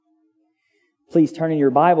Please turn in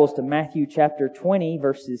your Bibles to Matthew chapter 20,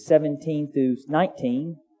 verses 17 through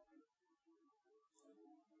 19.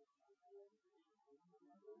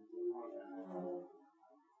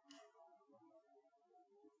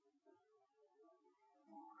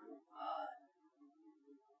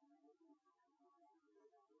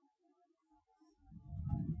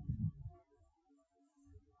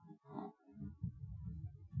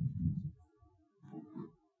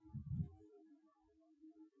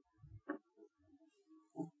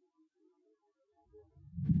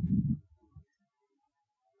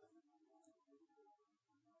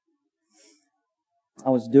 I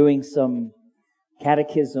was doing some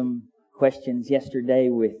catechism questions yesterday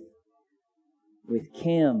with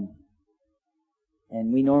Kim,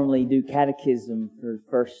 and we normally do catechism for the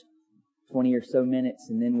first 20 or so minutes,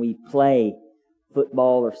 and then we play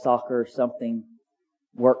football or soccer or something,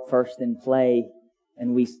 work first then play,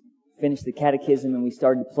 and we finished the catechism and we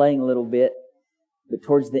started playing a little bit, but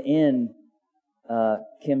towards the end,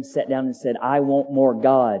 Kim sat down and said, "I want more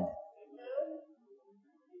God."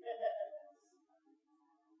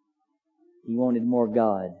 He wanted more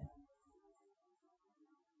God.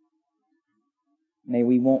 May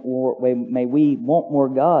we want more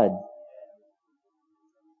God.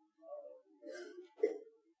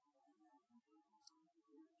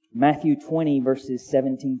 Matthew 20, verses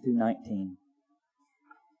 17 through 19.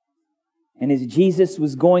 And as Jesus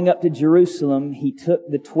was going up to Jerusalem, He took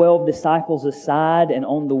the 12 disciples aside, and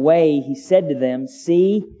on the way He said to them,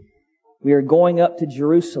 "See, we are going up to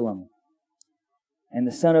Jerusalem. And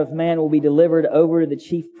the Son of Man will be delivered over to the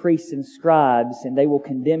chief priests and scribes, and they will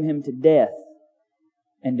condemn Him to death,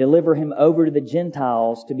 and deliver Him over to the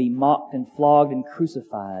Gentiles to be mocked and flogged and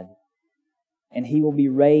crucified. And He will be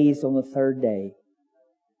raised on the third day."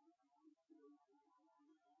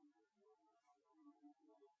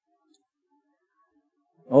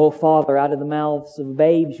 O Father, out of the mouths of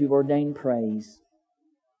babes You've ordained praise.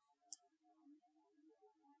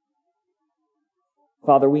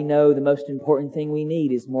 Father, we know the most important thing we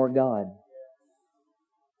need is more God.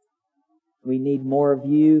 We need more of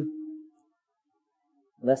You,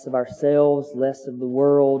 less of ourselves, less of the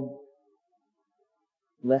world,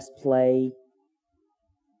 less play,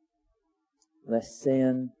 less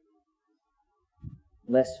sin,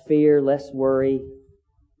 less fear, less worry,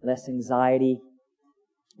 less anxiety.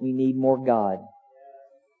 We need more God.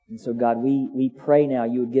 And so God, we pray now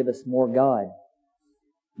You would give us more God,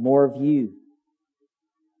 more of You.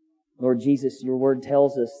 Lord Jesus, Your Word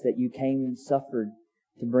tells us that You came and suffered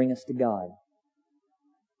to bring us to God.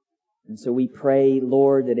 And so we pray,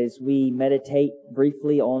 Lord, that as we meditate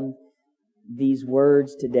briefly on these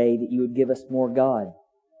words today, that You would give us more God.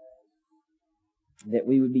 That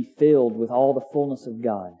we would be filled with all the fullness of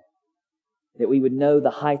God. That we would know the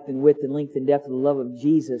height and width and length and depth of the love of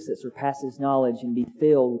Jesus that surpasses knowledge, and be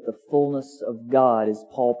filled with the fullness of God, as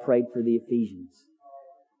Paul prayed for the Ephesians.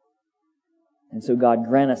 And so God,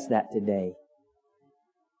 grant us that today.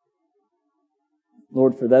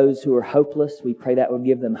 Lord, for those who are hopeless, we pray that would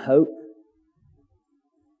give them hope.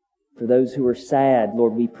 For those who are sad,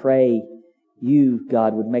 Lord, we pray You,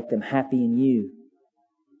 God, would make them happy in You.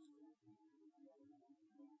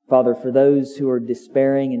 Father, for those who are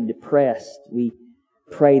despairing and depressed, we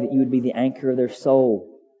pray that You would be the anchor of their soul.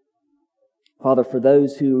 Father, for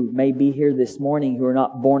those who may be here this morning who are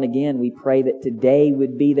not born again, we pray that today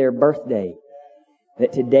would be their birthday.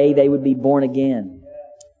 That today they would be born again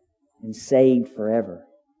and saved forever.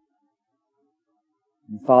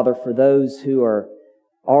 And Father, for those who are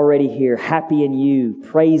already here, happy in You,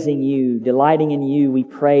 praising You, delighting in You, we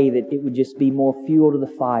pray that it would just be more fuel to the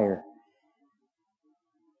fire.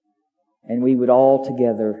 And we would all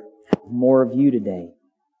together have more of You today.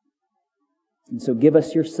 And so give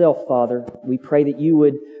us Yourself, Father. We pray that You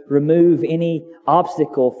would remove any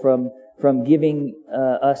obstacle from giving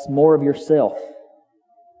us more of Yourself.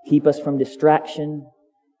 Keep us from distraction.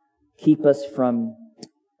 Keep us from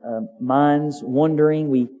minds wandering.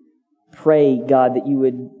 We pray, God, that You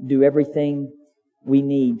would do everything we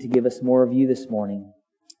need to give us more of You this morning.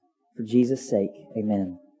 For Jesus' sake,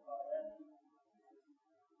 amen.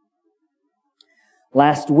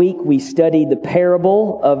 Last week we studied the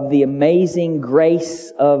parable of the amazing grace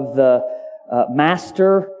of the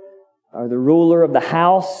master, or the ruler of the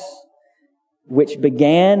house, which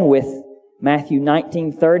began with Matthew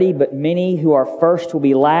 19:30, but many who are first will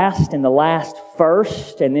be last, and the last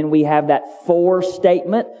first. And then we have that for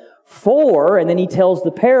statement, for, and then he tells the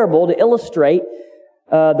parable to illustrate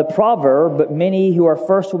the proverb, but many who are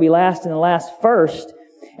first will be last, and the last first.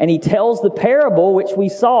 And He tells the parable, which we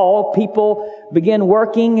saw, people begin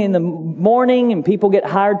working in the morning and people get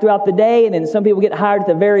hired throughout the day, and then some people get hired at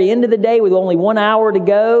the very end of the day with only 1 hour to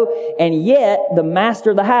go, and yet the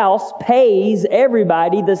master of the house pays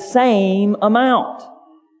everybody the same amount.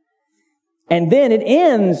 And then it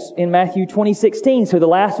ends in Matthew 20:16. So the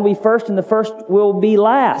last will be first and the first will be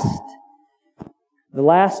last. The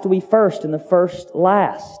last will be first and the first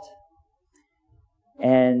last.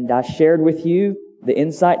 And I shared with you the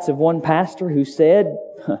insights of one pastor who said,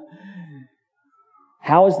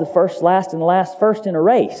 how is the first last and the last first in a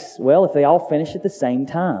race? Well, if they all finish at the same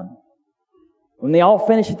time. When they all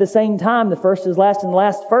finish at the same time, the first is last and the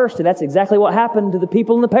last first. And that's exactly what happened to the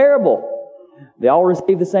people in the parable. They all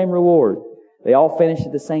received the same reward. They all finished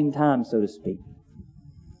at the same time, so to speak.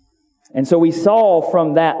 And so we saw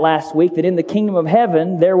from that last week that in the kingdom of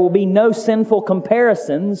heaven, there will be no sinful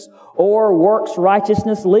comparisons or works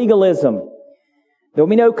righteousness legalism. There will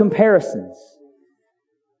be no comparisons.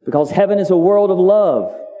 Because heaven is a world of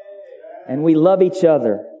love. And we love each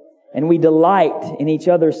other. And we delight in each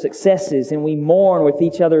other's successes. And we mourn with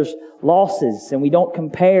each other's losses. And we don't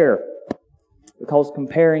compare. Because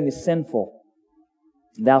comparing is sinful.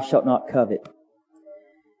 Thou shalt not covet.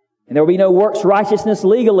 And there will be no works righteousness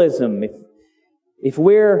legalism. If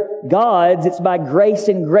we're God's, it's by grace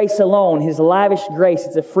and grace alone. His lavish grace.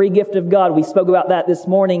 It's a free gift of God. We spoke about that this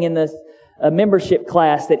morning in the membership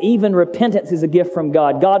class, that even repentance is a gift from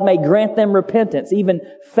God. God may grant them repentance. Even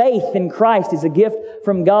faith in Christ is a gift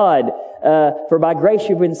from God. For by grace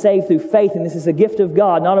you've been saved through faith, and this is a gift of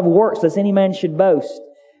God, not of works, lest any man should boast.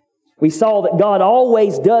 We saw that God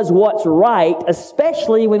always does what's right,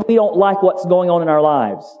 especially when we don't like what's going on in our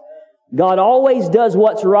lives. God always does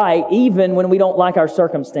what's right, even when we don't like our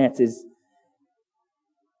circumstances.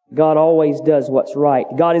 God always does what's right.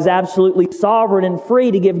 God is absolutely sovereign and free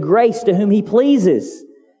to give grace to whom He pleases.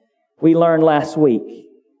 We learned last week.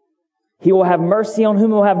 He will have mercy on whom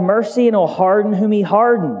He will have mercy, and He'll harden whom He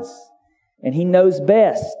hardens. And He knows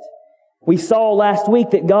best. We saw last week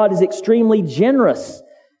that God is extremely generous,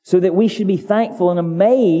 so that we should be thankful and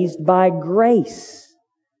amazed by grace.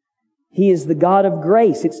 He is the God of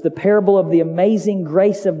grace. It's the parable of the amazing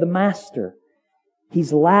grace of the Master.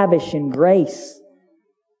 He's lavish in grace.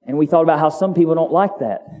 And we thought about how some people don't like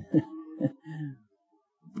that.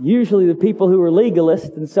 Usually the people who are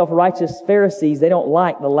legalists and self-righteous Pharisees, they don't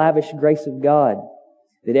like the lavish grace of God.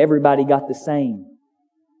 That everybody got the same.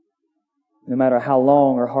 No matter how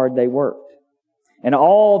long or hard they worked. And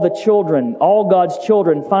all God's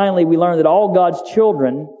children, finally we learned that all God's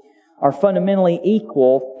children are fundamentally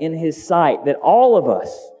equal in His sight. That all of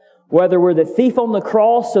us, whether we're the thief on the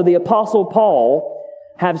cross or the Apostle Paul,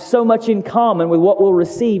 have so much in common with what we'll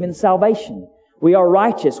receive in salvation. We are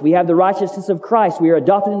righteous. We have the righteousness of Christ. We are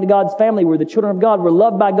adopted into God's family. We're the children of God. We're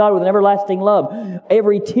loved by God with an everlasting love.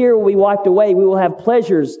 Every tear will be wiped away. We will have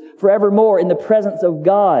pleasures forevermore in the presence of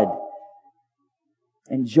God.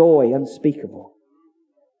 And joy unspeakable.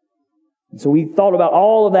 And so we thought about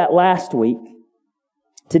all of that last week.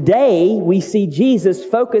 Today, we see Jesus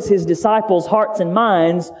focus His disciples' hearts and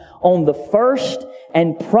minds on the first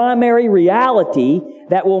and primary reality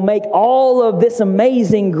that will make all of this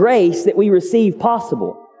amazing grace that we receive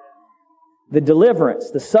possible. The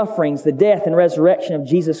deliverance, the sufferings, the death and resurrection of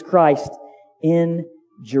Jesus Christ in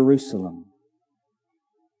Jerusalem.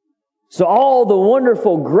 So all the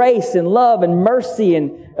wonderful grace and love and mercy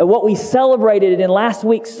and what we celebrated in last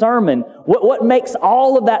week's sermon, what makes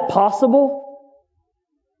all of that possible?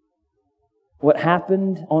 What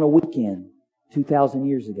happened on a weekend 2,000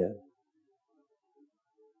 years ago.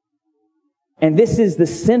 And this is the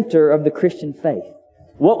center of the Christian faith.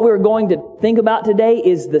 What we're going to think about today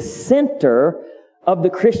is the center of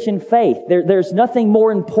the Christian faith. There's nothing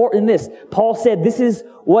more important than this. Paul said this is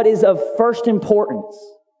what is of first importance.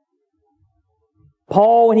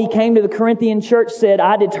 Paul, when he came to the Corinthian church, said,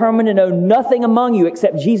 I determined to know nothing among you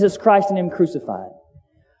except Jesus Christ and Him crucified.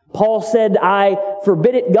 Paul said, I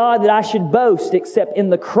forbid it, God, that I should boast except in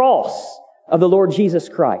the cross of the Lord Jesus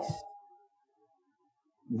Christ.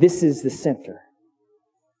 This is the center.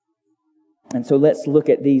 And so let's look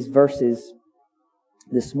at these verses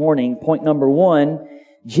this morning. Point number 1,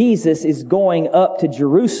 Jesus is going up to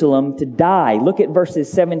Jerusalem to die. Look at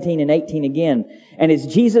verses 17 and 18 again. And as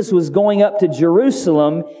Jesus was going up to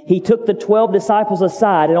Jerusalem, He took the 12 disciples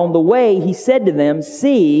aside, and on the way He said to them,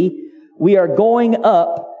 see, we are going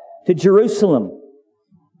up to Jerusalem.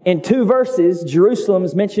 In 2 verses, Jerusalem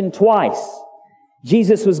is mentioned twice.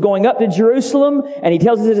 Jesus was going up to Jerusalem, and He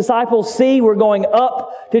tells His disciples, see, we're going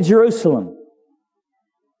up to Jerusalem.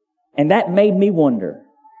 And that made me wonder,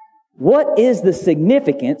 What is the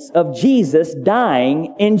significance of Jesus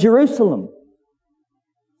dying in Jerusalem?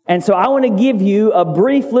 And so I want to give you a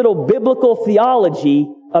brief little biblical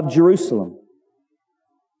theology of Jerusalem.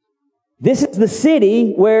 This is the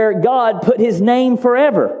city where God put His name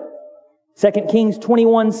forever. 2 Kings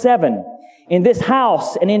 21:7. In this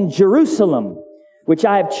house and in Jerusalem, which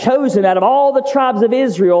I have chosen out of all the tribes of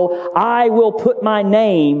Israel, I will put my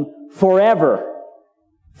name forever.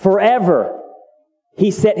 Forever. He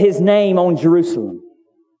set His name on Jerusalem.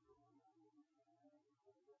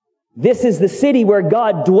 This is the city where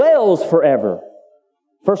God dwells forever.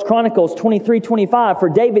 1 Chronicles 23:25, for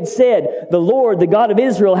David said, the Lord, the God of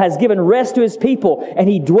Israel, has given rest to His people, and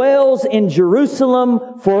He dwells in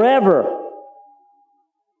Jerusalem forever.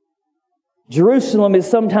 Jerusalem is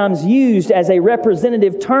sometimes used as a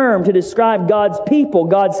representative term to describe God's people,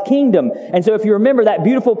 God's kingdom. And so if you remember that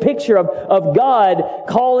beautiful picture of God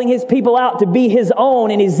calling His people out to be His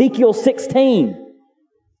own in Ezekiel 16,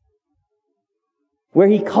 where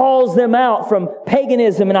He calls them out from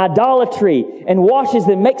paganism and idolatry and washes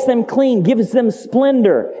them, makes them clean, gives them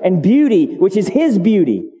splendor and beauty, which is His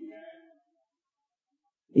beauty.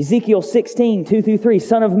 Ezekiel 16, 2-3,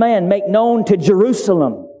 Son of man, make known to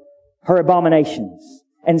Jerusalem her abominations,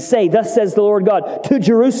 and say, thus says the Lord God, to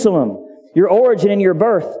Jerusalem, your origin and your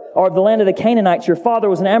birth are of the land of the Canaanites. Your father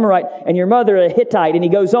was an Amorite and your mother a Hittite. And he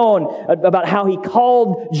goes on about how He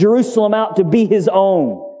called Jerusalem out to be His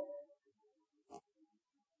own,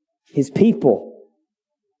 His people.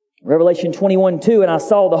 Revelation 21:2, and I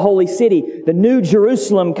saw the holy city, the new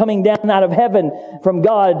Jerusalem, coming down out of heaven from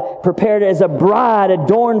God, prepared as a bride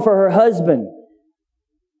adorned for her husband.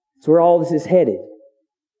 That's where all this is headed.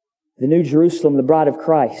 The new Jerusalem, the bride of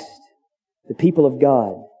Christ, the people of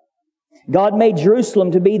God. God made Jerusalem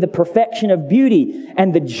to be the perfection of beauty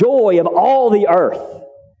and the joy of all the earth.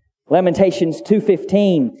 Lamentations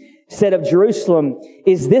 2:15 said of Jerusalem,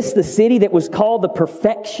 is this the city that was called the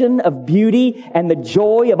perfection of beauty and the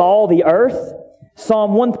joy of all the earth?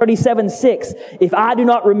 Psalm 137:6, if I do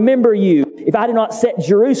not remember you, if I do not set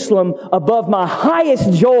Jerusalem above my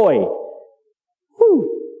highest joy,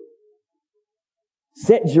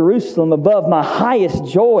 set Jerusalem above my highest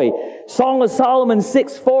joy. Song of Solomon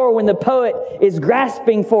 6:4, when the poet is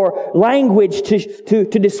grasping for language to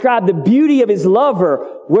describe the beauty of his lover,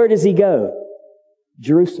 where does he go?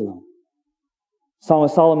 Jerusalem. Song of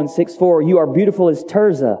Solomon 6:4, you are beautiful as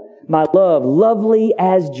Tirzah, my love, lovely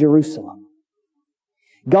as Jerusalem.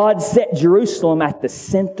 God set Jerusalem at the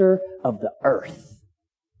center of the earth.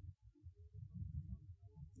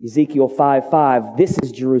 Ezekiel 5:5, this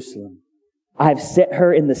is Jerusalem. I have set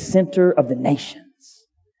her in the center of the nations,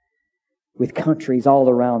 with countries all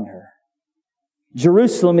around her.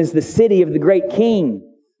 Jerusalem is the city of the great King.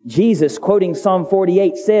 Jesus, quoting Psalm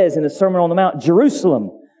 48, says in the Sermon on the Mount,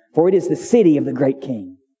 Jerusalem, for it is the city of the great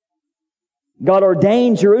King. God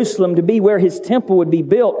ordained Jerusalem to be where His temple would be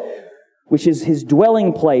built, which is His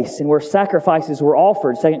dwelling place and where sacrifices were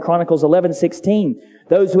offered. 2 Chronicles 11:16.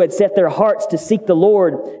 Those who had set their hearts to seek the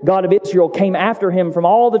Lord, God of Israel, came after Him from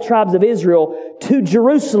all the tribes of Israel to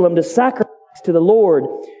Jerusalem to sacrifice to the Lord,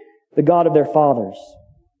 the God of their fathers.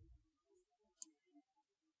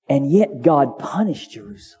 And yet God punished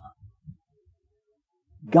Jerusalem.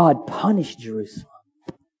 God punished Jerusalem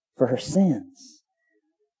for her sins.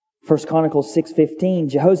 1 Chronicles 6:15,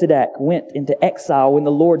 Jehozadak went into exile when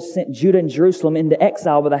the Lord sent Judah and Jerusalem into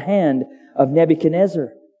exile by the hand of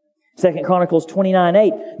Nebuchadnezzar. 2 Chronicles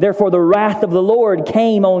 29:8, therefore the wrath of the Lord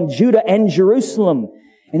came on Judah and Jerusalem,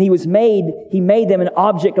 and He made them an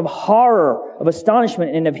object of horror, of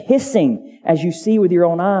astonishment, and of hissing, as you see with your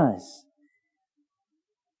own eyes.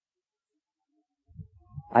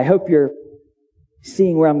 I hope you're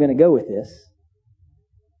seeing where I'm going to go with this.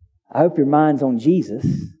 I hope your mind's on Jesus,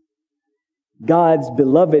 God's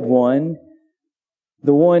beloved one,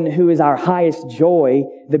 the one who is our highest joy,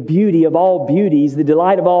 the beauty of all beauties, the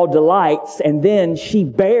delight of all delights, and then she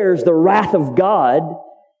bears the wrath of God.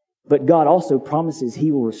 But God also promises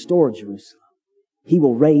He will restore Jerusalem. He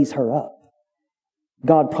will raise her up.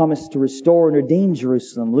 God promised to restore and redeem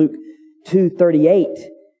Jerusalem. Luke 2:38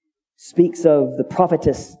 speaks of the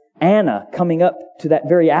prophetess Anna coming up to that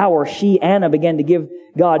very hour. She, Anna, began to give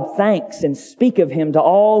God thanks and speak of Him to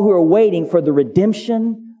all who are waiting for the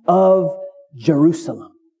redemption of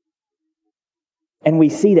Jerusalem. And we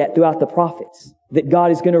see that throughout the prophets, that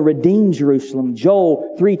God is going to redeem Jerusalem.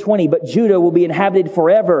 Joel 3:20, but Judah will be inhabited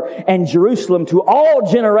forever, and Jerusalem to all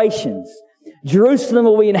generations. Jerusalem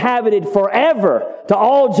will be inhabited forever to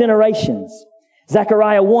all generations.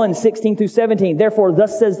 Zechariah 1:16-17, therefore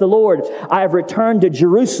thus says the Lord, I have returned to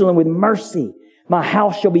Jerusalem with mercy, My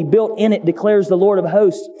house shall be built in it, declares the Lord of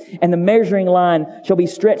hosts, and the measuring line shall be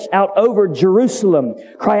stretched out over Jerusalem.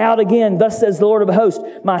 Cry out again, thus says the Lord of hosts,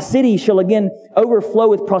 my city shall again overflow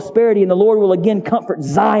with prosperity, and the Lord will again comfort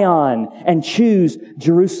Zion and choose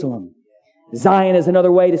Jerusalem. Zion is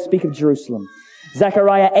another way to speak of Jerusalem.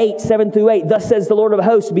 Zechariah 8, 7 through 8. Thus says the Lord of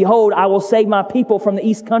hosts, behold, I will save my people from the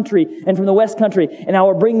east country and from the west country, and I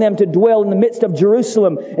will bring them to dwell in the midst of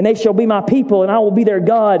Jerusalem, and they shall be my people, and I will be their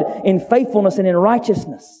God in faithfulness and in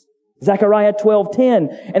righteousness. Zechariah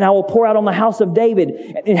 12:10. And I will pour out on the house of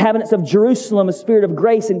David, inhabitants of Jerusalem, a spirit of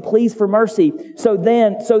grace and pleas for mercy, so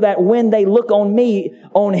that when they look on me,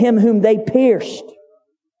 on him whom they pierced,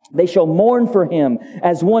 they shall mourn for him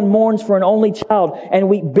as one mourns for an only child, and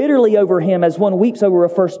weep bitterly over him as one weeps over a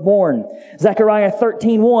firstborn. Zechariah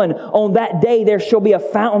 13:1. On that day there shall be a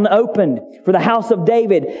fountain opened for the house of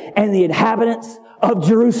David and the inhabitants of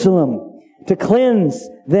Jerusalem, to cleanse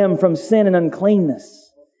them from sin and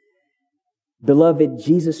uncleanness. Beloved,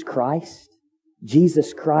 Jesus Christ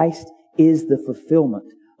is the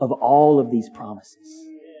fulfillment of all of these promises.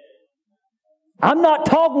 I'm not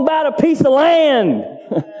talking about a piece of land.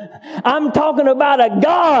 I'm talking about a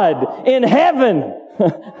God in heaven.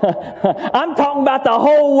 I'm talking about the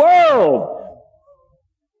whole world.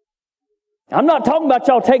 I'm not talking about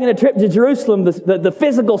y'all taking a trip to Jerusalem, the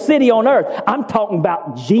physical city on earth. I'm talking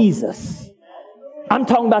about Jesus. I'm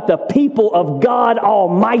talking about the people of God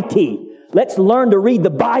Almighty. Let's learn to read the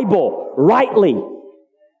Bible rightly.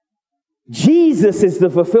 Jesus is the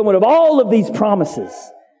fulfillment of all of these promises.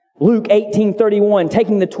 Luke 18:31,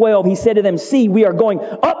 taking the 12, he said to them, see, we are going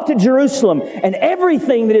up to Jerusalem, and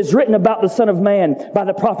everything that is written about the Son of Man by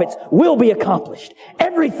the prophets will be accomplished.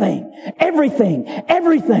 Everything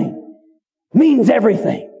means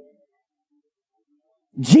everything.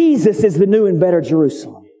 Jesus is the new and better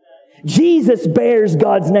Jerusalem. Jesus bears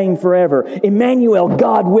God's name forever. Emmanuel,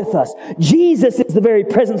 God with us. Jesus is the very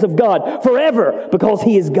presence of God forever because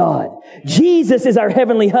He is God. Jesus is our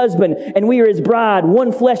heavenly husband and we are His bride,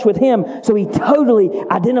 one flesh with Him. So He totally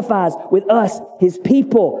identifies with us, His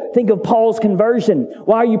people. Think of Paul's conversion.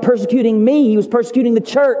 Why are you persecuting me? He was persecuting the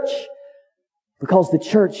church because the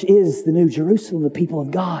church is the new Jerusalem, the people of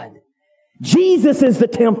God. Jesus is the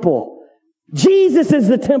temple. Jesus is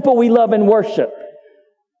the temple we love and worship.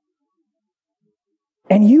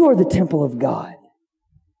 And you are the temple of God.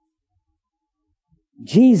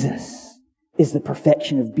 Jesus is the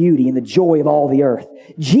perfection of beauty and the joy of all the earth.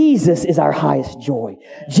 Jesus is our highest joy.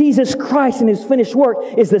 Jesus Christ and His finished work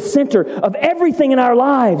is the center of everything in our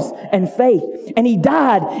lives and faith. And He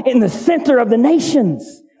died in the center of the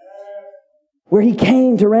nations, where He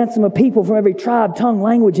came to ransom a people from every tribe, tongue,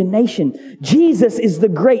 language, and nation. Jesus is the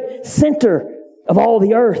great center of all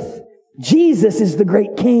the earth. Jesus is the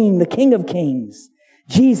great King, the King of Kings.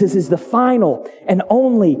 Jesus is the final and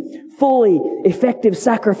only fully effective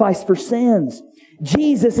sacrifice for sins.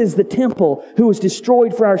 Jesus is the temple who was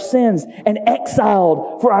destroyed for our sins and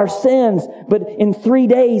exiled for our sins. But in 3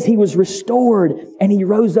 days He was restored and He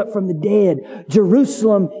rose up from the dead.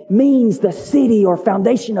 Jerusalem means the city or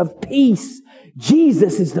foundation of peace.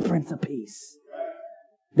 Jesus is the Prince of Peace.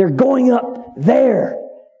 They're going up there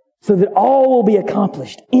so that all will be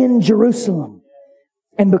accomplished in Jerusalem.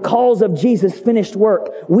 And because of Jesus' finished work,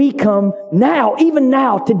 we come now, even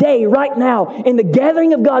now, today, right now, in the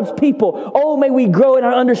gathering of God's people. Oh, may we grow in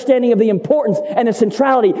our understanding of the importance and the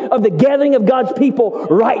centrality of the gathering of God's people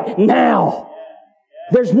right now.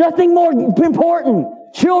 There's nothing more important.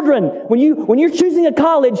 Children, when you're choosing a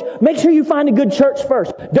college, make sure you find a good church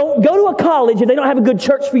first. Don't go to a college if they don't have a good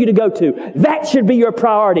church for you to go to. That should be your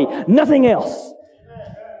priority. Nothing else.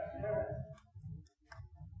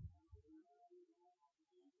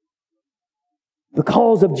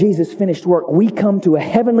 Because of Jesus' finished work, we come to a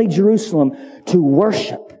heavenly Jerusalem to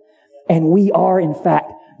worship. And we are, in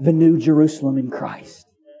fact, the new Jerusalem in Christ.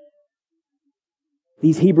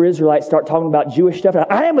 These Hebrew Israelites start talking about Jewish stuff.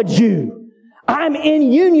 I am a Jew. I'm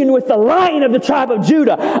in union with the Lion of the tribe of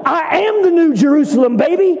Judah. I am the new Jerusalem,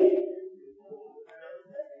 baby.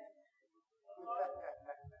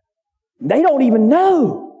 They don't even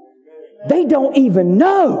know. They don't even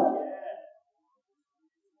know.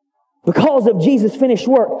 Because of Jesus' finished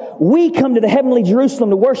work, we come to the heavenly Jerusalem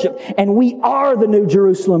to worship, and we are the new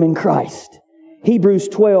Jerusalem in Christ. Hebrews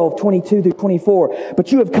 12, 22 through 24.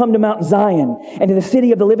 But you have come to Mount Zion, and to the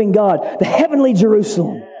city of the living God, the heavenly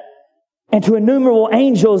Jerusalem, and to innumerable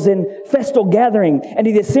angels in festal gathering, and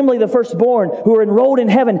to the assembly of the firstborn who are enrolled in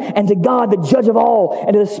heaven, and to God, the judge of all,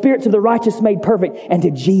 and to the spirits of the righteous made perfect, and to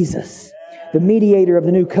Jesus, the mediator of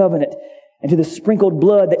the new covenant, and to the sprinkled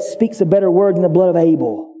blood that speaks a better word than the blood of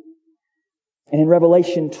Abel. And in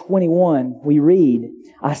Revelation 21, we read,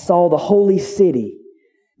 I saw the holy city,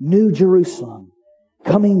 New Jerusalem,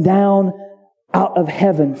 coming down out of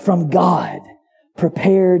heaven from God,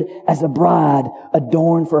 prepared as a bride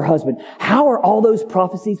adorned for her husband. How are all those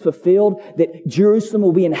prophecies fulfilled that Jerusalem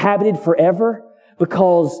will be inhabited forever?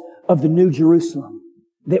 Because of the New Jerusalem,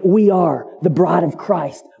 that we are the bride of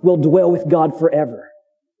Christ, will dwell with God forever.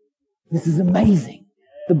 This is amazing.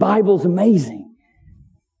 The Bible's amazing.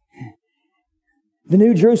 The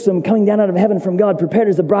New Jerusalem coming down out of heaven from God, prepared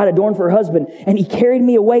as a bride adorned for her husband. And He carried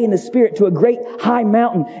me away in the Spirit to a great high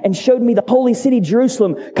mountain and showed me the holy city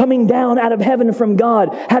Jerusalem coming down out of heaven from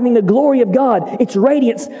God, having the glory of God, its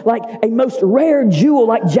radiance like a most rare jewel,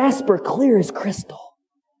 like jasper, clear as crystal.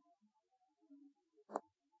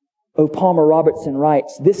 O. Palmer Robertson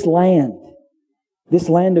writes, this land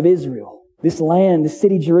of Israel, this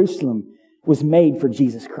city Jerusalem, was made for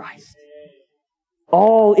Jesus Christ.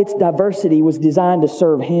 All its diversity was designed to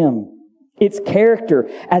serve Him. Its character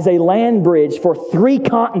as a land bridge for 3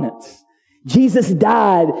 continents. Jesus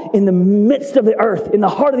died in the midst of the earth, in the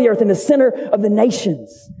heart of the earth, in the center of the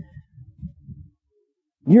nations.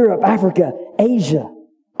 Europe, Africa, Asia,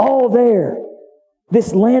 all there.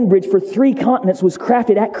 This land bridge for 3 continents was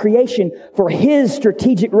crafted at creation for His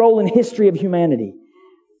strategic role in the history of humanity.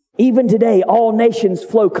 Even today, all nations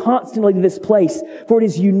flow constantly to this place, for it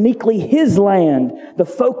is uniquely His land, the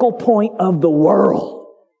focal point of the world.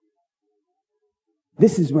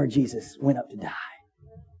 This is where Jesus went up to die.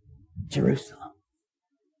 Jerusalem.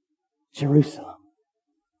 Jerusalem.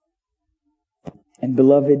 And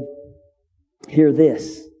beloved, hear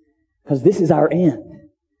this, because this is our end.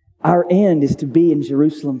 Our end is to be in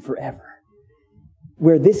Jerusalem forever.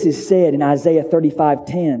 Where this is said in Isaiah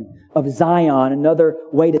 35:10 of Zion, another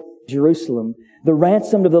way to Jerusalem, the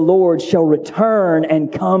ransomed of the Lord shall return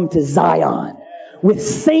and come to Zion with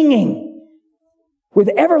singing, with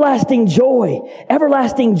everlasting joy.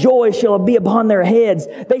 Everlasting joy shall be upon their heads.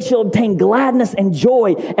 They shall obtain gladness and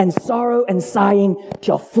joy, and sorrow and sighing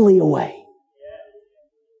shall flee away.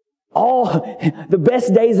 All the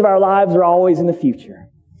best days of our lives are always in the future.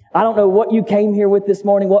 I don't know what you came here with this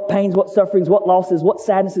morning, what pains, what sufferings, what losses, what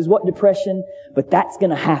sadnesses, what depression, but that's going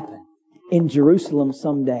to happen in Jerusalem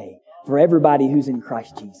someday for everybody who's in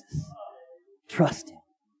Christ Jesus. Trust Him.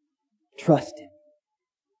 Trust Him.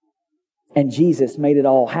 And Jesus made it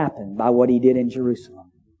all happen by what He did in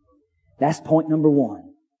Jerusalem. That's point number 1.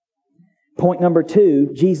 Point number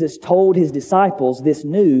 2, Jesus told His disciples this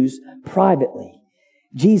news privately.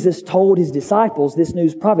 Jesus told His disciples this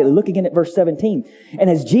news privately. Look again at verse 17. And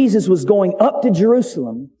as Jesus was going up to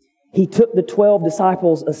Jerusalem, He took the 12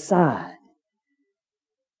 disciples aside.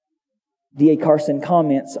 D.A. Carson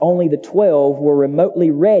comments, only the 12 were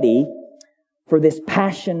remotely ready for this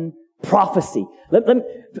passion prophecy.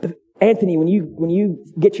 Anthony, when you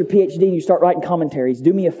get your PhD and you start writing commentaries,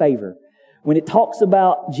 do me a favor. When it talks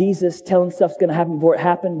about Jesus telling stuff's going to happen before it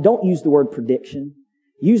happened, don't use the word prediction.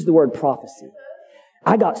 Use the word prophecy.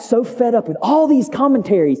 I got so fed up with all these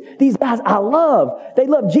commentaries. These guys I love. They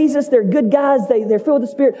love Jesus. They're good guys. They're filled with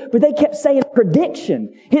the Spirit. But they kept saying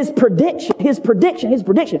prediction. His prediction. His prediction. His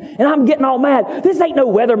prediction. And I'm getting all mad. This ain't no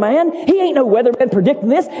weatherman. He ain't no weatherman predicting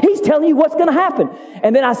this. He's telling you what's going to happen.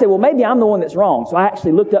 And then I said, well, maybe I'm the one that's wrong. So I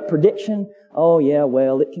actually looked up prediction. Oh, yeah,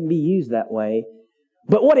 well, it can be used that way.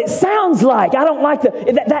 But what it sounds like, I don't like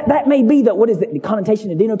that may be what is it? The connotation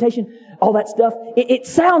and denotation, all that stuff. It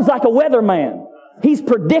sounds like a weatherman. He's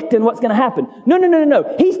predicting what's going to happen.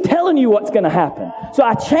 No. He's telling you what's going to happen. So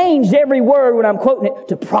I changed every word when I'm quoting it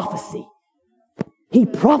to prophecy. He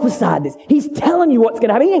prophesied this. He's telling you what's going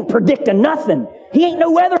to happen. He ain't predicting nothing. He ain't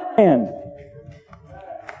no weatherman.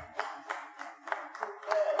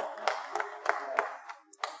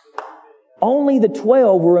 Only the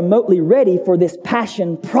 12 were remotely ready for this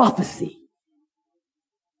passion prophecy.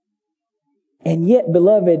 And yet,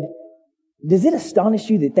 beloved, does it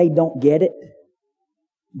astonish you that they don't get it?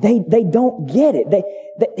 They don't get it.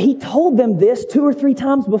 He told them this 2 or 3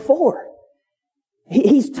 times before.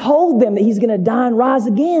 He's told them that He's going to die and rise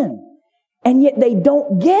again. And yet they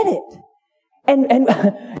don't get it. And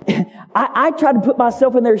I try to put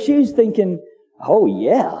myself in their shoes thinking, oh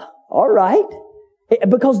yeah, all right.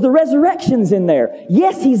 Because the resurrection's in there.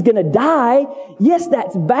 Yes, He's going to die. Yes,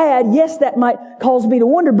 that's bad. Yes, that might cause me to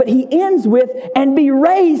wonder. But He ends with, and be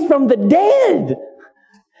raised from the dead.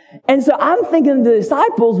 And so I'm thinking the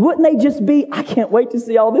disciples, wouldn't they just be, I can't wait to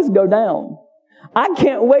see all this go down. I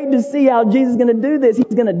can't wait to see how Jesus is going to do this.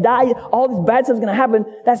 He's going to die. All this bad stuff's going to happen.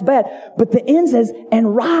 That's bad. But the end says,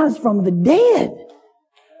 and rise from the dead.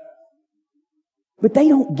 But they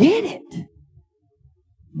don't get it.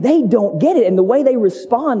 They don't get it. And the way they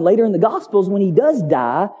respond later in the Gospels when He does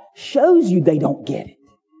die shows you they don't get it.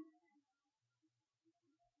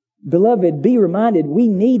 Beloved, be reminded, we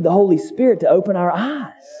need the Holy Spirit to open our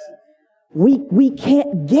eyes. We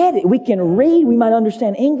can't get it. We can read, we might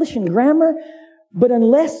understand English and grammar, but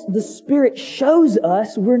unless the Spirit shows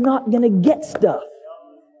us, we're not going to get stuff.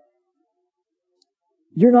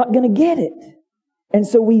 You're not going to get it. And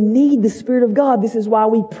so we need the Spirit of God. This is why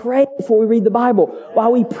we pray before we read the Bible, why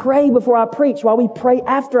we pray before I preach, why we pray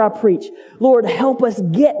after I preach. Lord, help us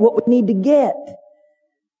get what we need to get.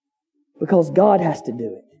 Because God has to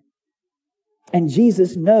do it. And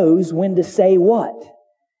Jesus knows when to say what.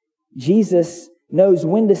 Jesus knows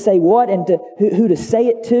when to say what and to who to say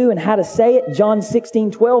it to and how to say it. John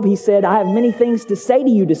 16:12, He said, I have many things to say to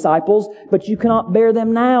you, disciples, but you cannot bear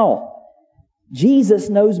them now. Jesus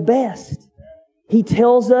knows best. He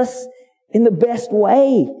tells us in the best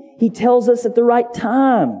way. He tells us at the right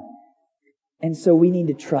time. And so we need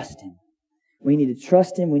to trust Him. We need to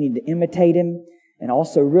trust Him. We need to imitate Him. And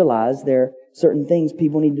also realize there are certain things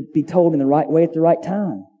people need to be told in the right way at the right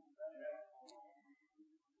time.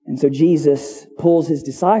 And so Jesus pulls His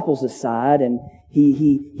disciples aside and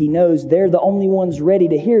He knows they're the only ones ready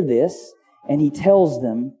to hear this. And He tells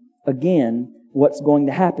them again what's going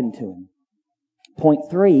to happen to them. Point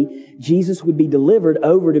 3, Jesus would be delivered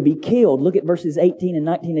over to be killed. Look at verses 18 and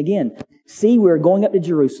 19 again. See, we're going up to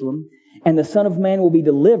Jerusalem, and the Son of Man will be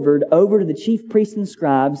delivered over to the chief priests and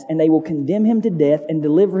scribes, and they will condemn Him to death and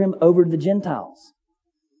deliver Him over to the Gentiles.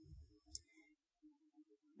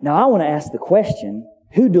 Now I want to ask the question,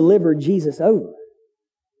 who delivered Jesus over?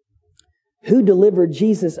 Who delivered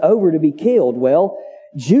Jesus over to be killed? Well,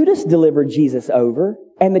 Judas delivered Jesus over,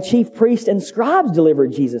 and the chief priests and scribes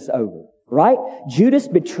delivered Jesus over. Right? Judas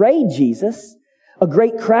betrayed Jesus. A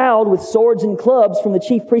great crowd with swords and clubs from the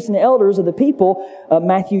chief priests and elders of the people,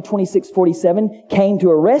 Matthew 26:47, came to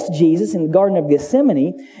arrest Jesus in the Garden of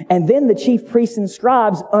Gethsemane. And then the chief priests and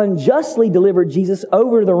scribes unjustly delivered Jesus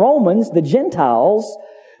over to the Romans, the Gentiles,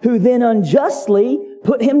 who then unjustly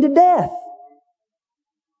put Him to death.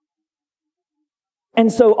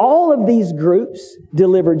 And so all of these groups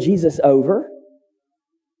delivered Jesus over.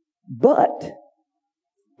 But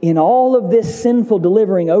in all of this sinful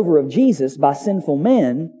delivering over of Jesus by sinful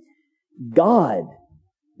men, God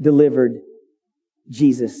delivered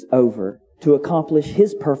Jesus over to accomplish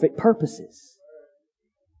His perfect purposes.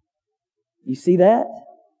 You see that?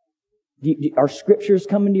 Are scriptures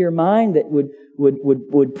coming to your mind that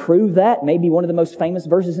would prove that? Maybe one of the most famous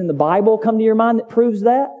verses in the Bible come to your mind that proves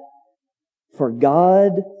that? For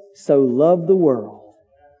God so loved the world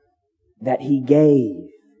that He gave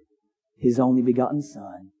His only begotten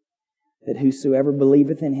Son, that whosoever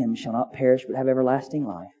believeth in Him shall not perish but have everlasting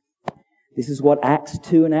life. This is what Acts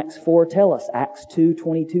 2 and Acts 4 tell us. Acts 2,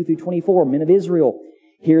 22 through 24. Men of Israel,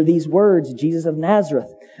 hear these words. Jesus of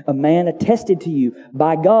Nazareth, a man attested to you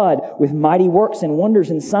by God with mighty works and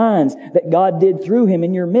wonders and signs that God did through Him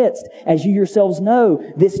in your midst. As you yourselves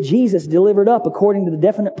know, this Jesus delivered up according to the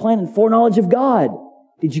definite plan and foreknowledge of God.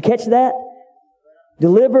 Did you catch that?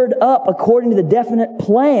 Delivered up according to the definite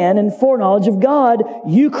plan and foreknowledge of God,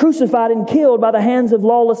 you crucified and killed by the hands of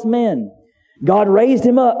lawless men. God raised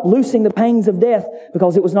Him up, loosing the pangs of death,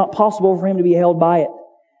 because it was not possible for Him to be held by it.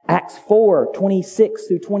 Acts 4, 26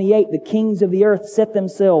 through 28, the kings of the earth set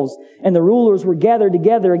themselves, and the rulers were gathered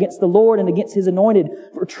together against the Lord and against His anointed.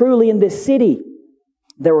 For truly in this city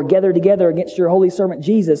they were gathered together against your holy servant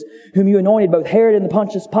Jesus, whom you anointed, both Herod and the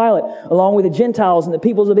Pontius Pilate, along with the Gentiles and the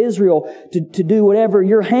peoples of Israel, to do whatever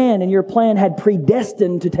your hand and your plan had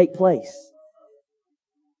predestined to take place.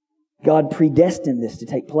 God predestined this to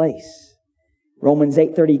take place. Romans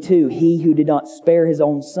 8:32, He who did not spare His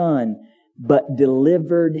own Son, but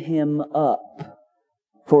delivered Him up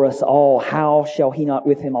for us all, how shall He not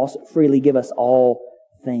with Him also freely give us all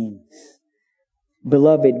things?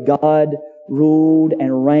 Beloved, God ruled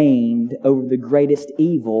and reigned over the greatest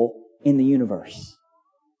evil in the universe.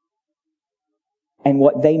 And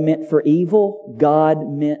what they meant for evil, God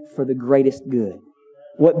meant for the greatest good.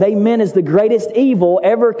 What they meant as the greatest evil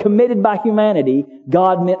ever committed by humanity,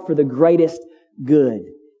 God meant for the greatest good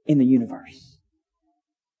in the universe.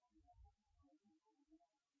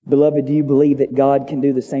 Beloved, do you believe that God can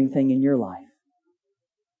do the same thing in your life?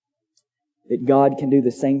 That God can do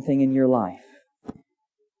the same thing in your life.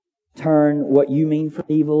 Turn what you mean for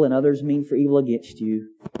evil and others mean for evil against you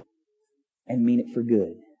and mean it for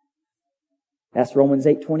good. That's Romans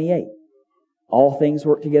 8:28. All things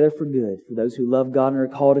work together for good for those who love God and are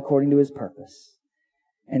called according to His purpose.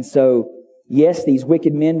 And so, yes, these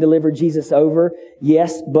wicked men delivered Jesus over.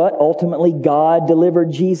 Yes, but ultimately God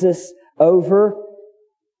delivered Jesus over.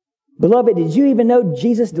 Beloved, did you even know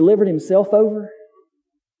Jesus delivered Himself over?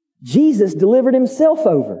 Jesus delivered Himself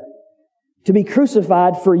over to be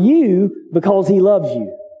crucified for you because He loves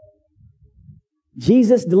you.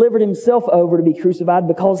 Jesus delivered Himself over to be crucified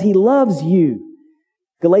because He loves you.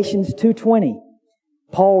 Galatians 2:20.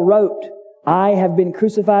 Paul wrote, I have been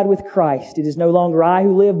crucified with Christ. It is no longer I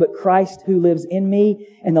who live, but Christ who lives in me.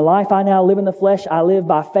 And the life I now live in the flesh, I live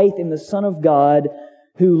by faith in the Son of God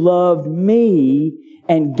who loved me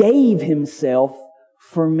and gave Himself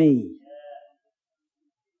for me.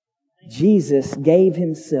 Jesus gave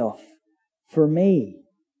Himself for me.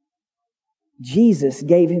 Jesus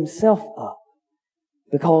gave Himself up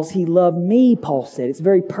because He loved me, Paul said. It's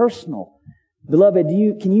very personal. Beloved,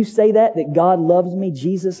 can you say that God loves me?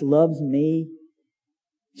 Jesus loves me.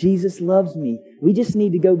 Jesus loves me. We just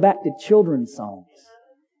need to go back to children's songs.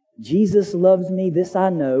 Jesus loves me, this I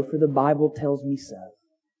know, for the Bible tells me so.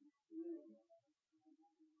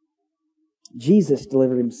 Jesus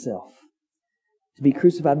delivered Himself to be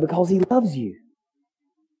crucified because He loves you.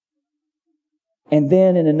 And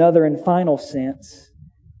then in another and final sense,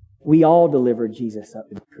 we all delivered Jesus up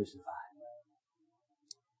to be crucified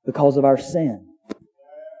because of our sin.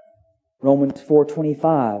 Romans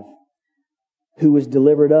 4:25, who was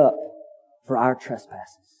delivered up for our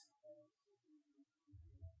trespasses.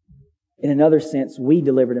 In another sense, we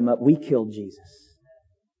delivered Him up. We killed Jesus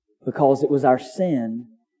because it was our sin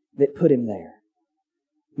that put Him there.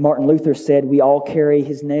 Martin Luther said, we all carry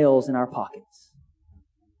His nails in our pockets.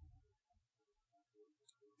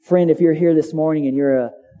 Friend, if you're here this morning and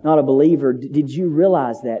you're not a believer, did you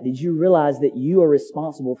realize that? Did you realize that you are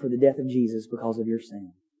responsible for the death of Jesus because of your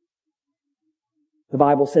sin? The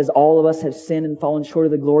Bible says all of us have sinned and fallen short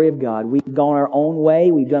of the glory of God. We've gone our own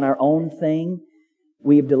way. We've done our own thing.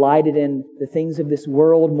 We've delighted in the things of this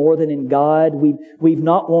world more than in God. We've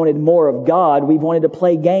not wanted more of God. We've wanted to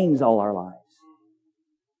play games all our lives.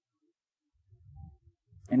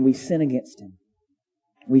 And we sin against Him.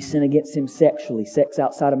 We sin against Him sexually. Sex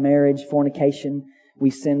outside of marriage, fornication. We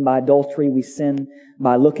sin by adultery. We sin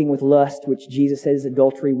by looking with lust, which Jesus says is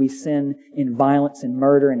adultery. We sin in violence and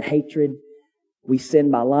murder and hatred. We sin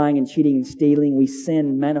by lying and cheating and stealing. We sin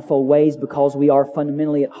in manifold ways because we are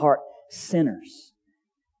fundamentally at heart sinners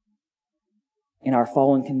in our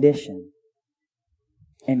fallen condition.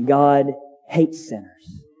 And God hates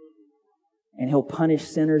sinners. And He'll punish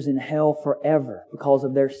sinners in hell forever because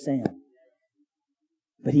of their sin.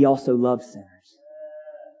 But He also loves sinners.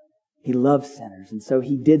 He loves sinners. And so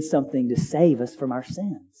He did something to save us from our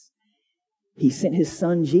sins. He sent His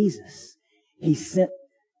Son Jesus. He sent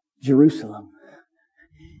Jerusalem.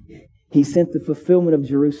 He sent the fulfillment of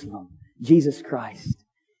Jerusalem, Jesus Christ,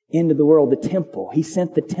 into the world, the temple. He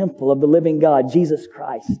sent the temple of the living God, Jesus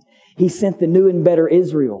Christ. He sent the new and better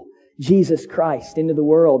Israel, Jesus Christ, into the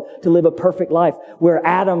world to live a perfect life. Where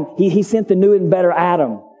Adam, He sent the new and better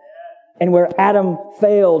Adam. And where Adam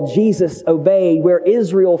failed, Jesus obeyed. Where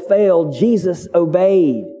Israel failed, Jesus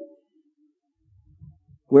obeyed.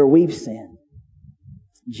 Where we've sinned,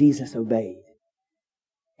 Jesus obeyed.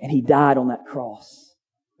 And He died on that cross,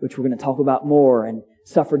 which we're going to talk about more, and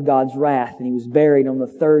suffered God's wrath. And He was buried. On the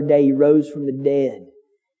third day, He rose from the dead,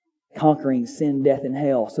 conquering sin, death, and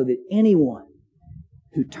hell, so that anyone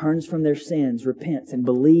who turns from their sins, repents, and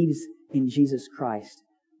believes in Jesus Christ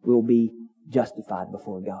will be justified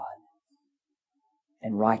before God,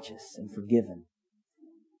 and righteous and forgiven,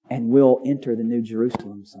 and will enter the New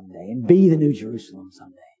Jerusalem someday and be the New Jerusalem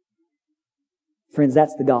someday. Friends,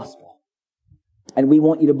 that's the gospel. And we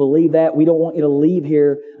want you to believe that. We don't want you to leave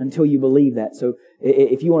here until you believe that. So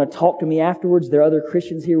if you want to talk to me afterwards, there are other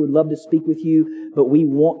Christians here who would love to speak with you, but we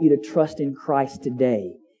want you to trust in Christ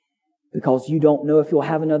today because you don't know if you'll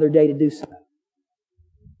have another day to do so.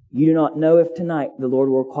 You do not know if tonight the Lord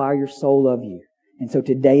will require your soul of you. And so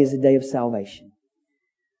today is the day of salvation.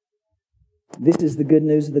 This is the good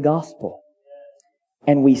news of the gospel.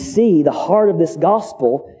 And we see the heart of this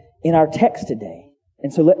gospel in our text today.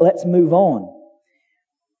 And so let's move on.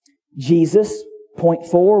 Jesus, point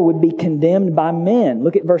 4, would be condemned by men.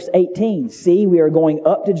 Look at verse 18. See, we are going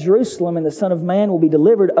up to Jerusalem, and the Son of Man will be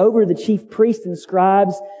delivered over to the chief priests and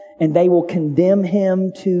scribes, and they will condemn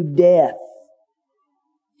Him to death.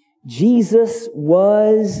 Jesus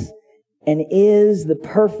was and is the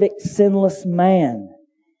perfect sinless man.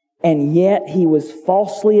 And yet He was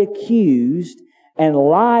falsely accused and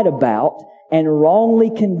lied about and wrongly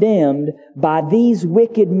condemned by these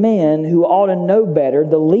wicked men who ought to know better,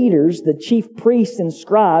 the leaders, the chief priests and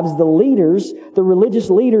scribes, the leaders, the religious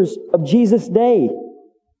leaders of Jesus' day.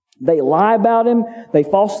 They lie about Him, they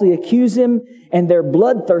falsely accuse Him, and they're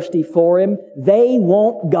bloodthirsty for Him. They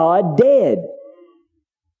want God dead.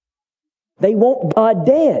 They want God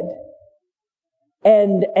dead.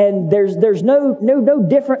 And there's no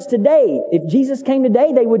difference today. If Jesus came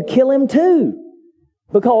today, they would kill Him too.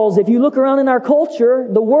 Because if you look around in our culture,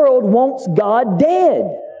 the world wants God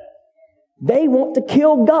dead. They want to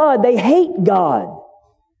kill God. They hate God.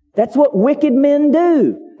 That's what wicked men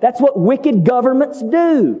do. That's what wicked governments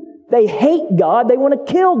do. They hate God. They want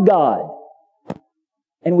to kill God.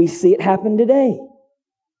 And we see it happen today.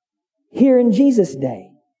 Here in Jesus' day.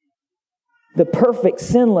 The perfect,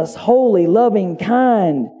 sinless, holy, loving,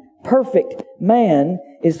 kind, perfect man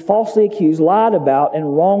is falsely accused, lied about,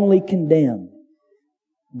 and wrongly condemned.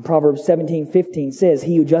 Proverbs 17:15 says,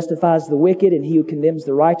 He who justifies the wicked and he who condemns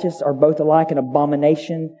the righteous are both alike an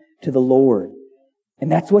abomination to the Lord.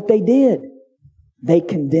 And that's what they did. They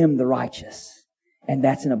condemned the righteous. And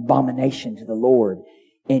that's an abomination to the Lord.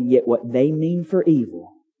 And yet what they mean for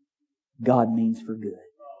evil, God means for good.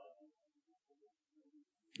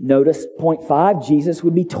 Notice point 5, Jesus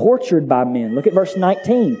would be tortured by men. Look at verse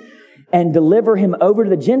 19. And deliver Him over to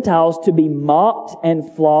the Gentiles to be mocked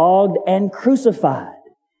and flogged and crucified.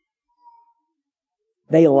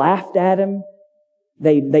 They laughed at Him.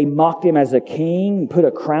 They mocked Him as a king, put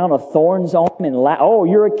a crown of thorns on Him and oh,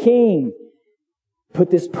 you're a king. Put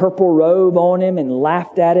this purple robe on Him and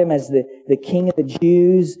laughed at Him as the king of the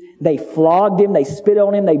Jews. They flogged Him. They spit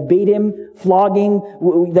on Him. They beat Him. Flogging.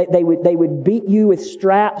 They would beat you with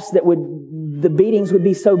straps the beatings would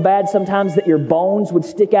be so bad sometimes that your bones would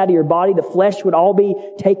stick out of your body. The flesh would all be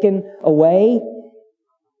taken away.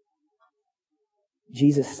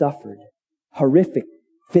 Jesus suffered horrific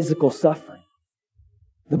physical suffering.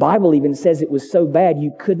 The Bible even says it was so bad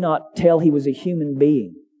you could not tell He was a human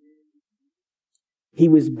being. He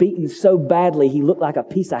was beaten so badly he looked like a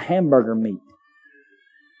piece of hamburger meat.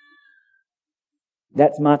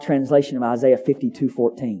 That's my translation of Isaiah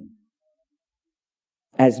 52:14.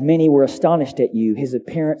 As many were astonished at you, His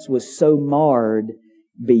appearance was so marred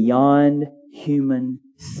beyond human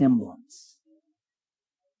semblance,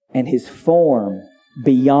 and His form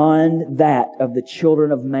beyond that of the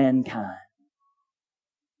children of mankind.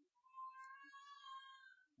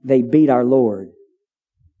 They beat our Lord.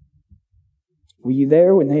 Were you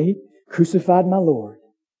there when they crucified my Lord?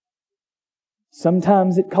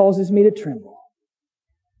 Sometimes it causes me to tremble.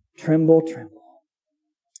 Tremble, tremble.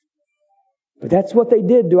 But that's what they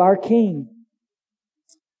did to our King.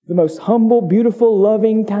 The most humble, beautiful,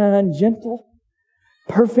 loving, kind, gentle,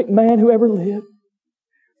 perfect man who ever lived.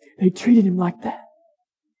 They treated Him like that.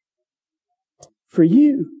 For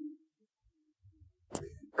you.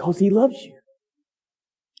 Because He loves you.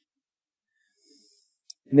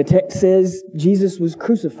 And the text says Jesus was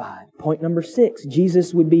crucified. Point number 6,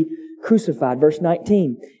 Jesus would be crucified. Verse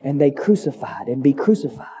 19, and they crucified and be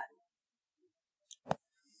crucified.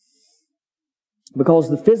 Because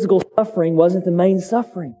the physical suffering wasn't the main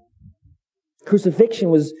suffering. Crucifixion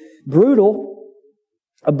was brutal,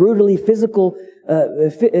 a brutally physically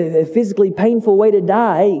painful way to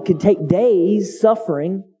die. It could take days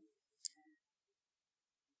suffering.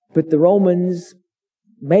 But the Romans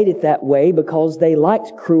made it that way because they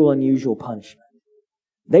liked cruel, unusual punishment.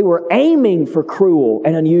 They were aiming for cruel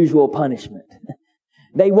and unusual punishment.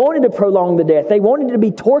 They wanted to prolong the death. They wanted it to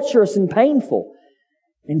be torturous and painful.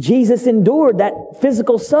 And Jesus endured that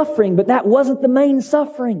physical suffering, but that wasn't the main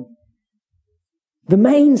suffering. The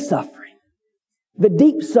main suffering, the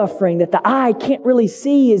deep suffering that the eye can't really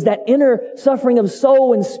see, is that inner suffering of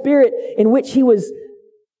soul and spirit in which He was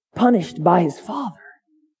punished by His Father.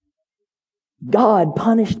 God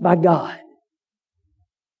punished by God.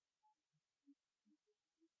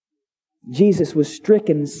 Jesus was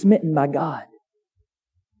stricken and smitten by God.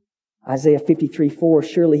 Isaiah 53:4,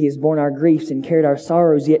 surely He has borne our griefs and carried our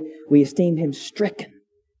sorrows, yet we esteemed Him stricken,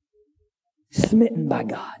 smitten by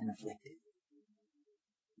God and afflicted.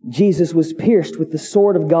 Jesus was pierced with the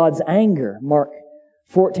sword of God's anger. Mark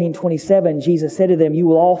 14:27, Jesus said to them, you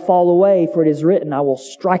will all fall away, for it is written, I will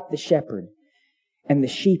strike the shepherd, and the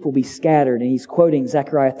sheep will be scattered. And He's quoting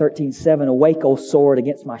Zechariah 13:7, awake, O sword,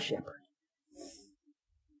 against my shepherd.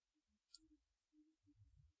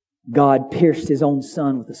 God pierced His own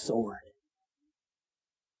Son with a sword.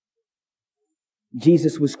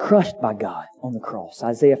 Jesus was crushed by God on the cross.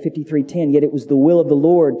 Isaiah 53:10, yet it was the will of the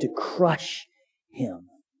Lord to crush Him.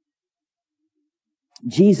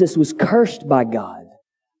 Jesus was cursed by God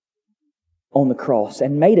on the cross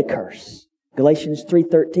and made a curse. Galatians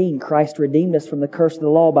 3:13, Christ redeemed us from the curse of the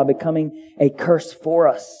law by becoming a curse for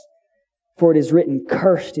us. For it is written,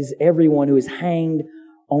 cursed is everyone who is hanged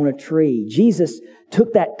on a tree. Jesus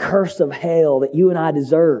took that curse of hell that you and I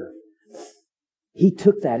deserve. He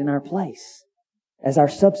took that in our place as our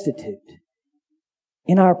substitute.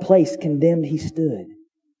 In our place, condemned He stood.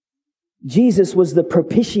 Jesus was the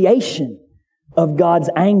propitiation of God's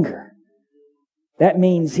anger. That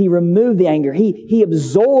means He removed the anger. He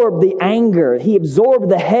absorbed the anger. He absorbed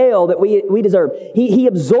the hell that we deserve. He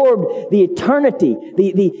absorbed the eternity,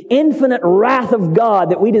 the infinite wrath of God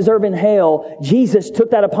that we deserve in hell. Jesus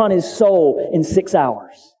took that upon His soul in 6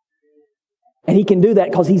 hours. And He can do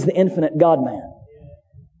that because He's the infinite God-man.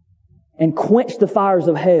 And quench the fires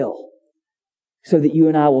of hell so that you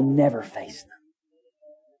and I will never face them.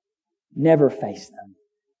 Never face them.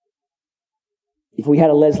 If we had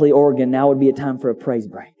a Leslie organ, now would be a time for a praise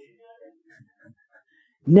break.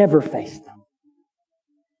 Never face them.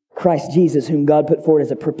 Christ Jesus, whom God put forward as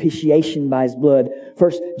a propitiation by His blood.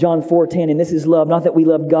 1 John 4:10, and this is love, not that we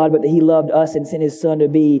loved God, but that He loved us and sent His Son to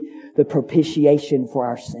be the propitiation for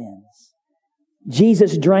our sins.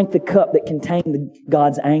 Jesus drank the cup that contained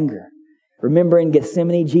God's anger. Remember in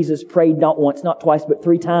Gethsemane, Jesus prayed not once, not twice, but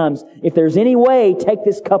 3 times, if there's any way, take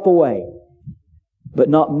this cup away. But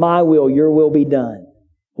not my will, your will be done.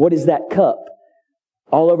 What is that cup?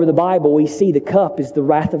 All over the Bible, we see the cup is the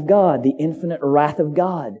wrath of God, the infinite wrath of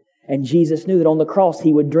God. And Jesus knew that on the cross,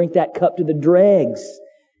 He would drink that cup to the dregs.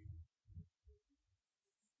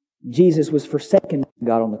 Jesus was forsaken by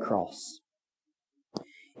God on the cross.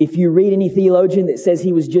 If you read any theologian that says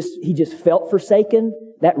He just felt forsaken,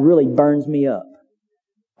 that really burns me up.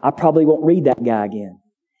 I probably won't read that guy again.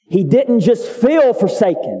 He didn't just feel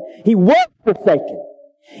forsaken. He was forsaken.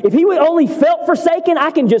 If He would only felt forsaken,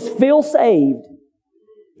 I can just feel saved.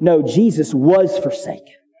 No, Jesus was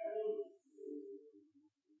forsaken.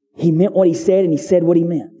 He meant what He said and He said what He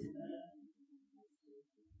meant.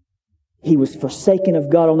 He was forsaken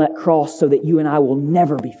of God on that cross so that you and I will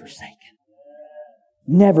never be forsaken.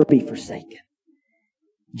 Never be forsaken.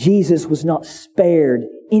 Jesus was not spared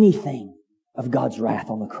anything of God's wrath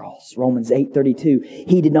on the cross. Romans 8:32.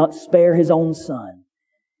 He did not spare His own Son,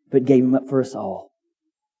 but gave Him up for us all.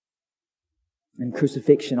 And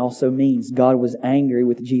crucifixion also means God was angry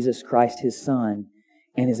with Jesus Christ, His Son,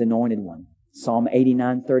 and His anointed one. Psalm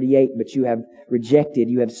 89:38. But you have rejected,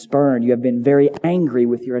 you have spurned, you have been very angry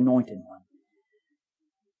with your anointed one.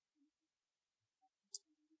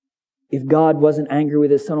 If God wasn't angry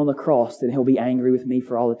with His Son on the cross, then He'll be angry with me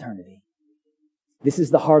for all eternity. This is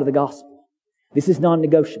the heart of the gospel. This is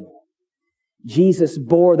non-negotiable. Jesus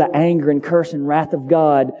bore the anger and curse and wrath of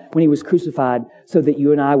God when He was crucified so that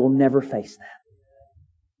you and I will never face that.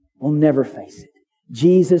 We'll never face it.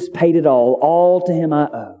 Jesus paid it all. All to Him I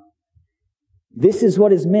owe. This is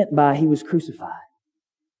what is meant by He was crucified.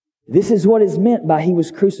 This is what is meant by He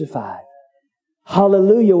was crucified.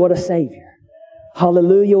 Hallelujah, what a Savior.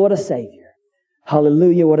 Hallelujah, what a Savior.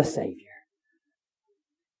 Hallelujah, what a Savior.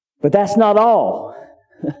 But that's not all.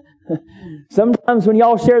 Sometimes when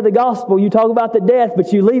y'all share the gospel, you talk about the death,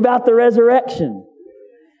 but you leave out the resurrection.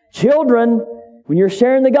 Children, when you're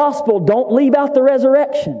sharing the gospel, don't leave out the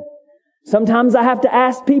resurrection. Sometimes I have to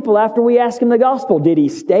ask people after we ask them the gospel, did He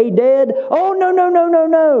stay dead? Oh,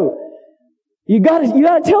 no. You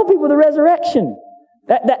gotta tell people the resurrection.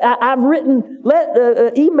 I've written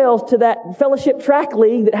emails to that fellowship track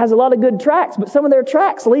league that has a lot of good tracts, but some of their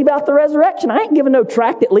tracts leave out the resurrection. I ain't giving no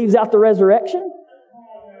tract that leaves out the resurrection.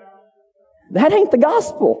 That ain't the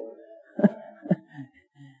gospel.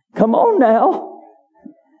 Come on now.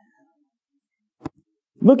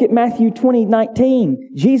 Look at Matthew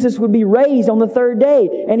 20:19. Jesus would be raised on the 3rd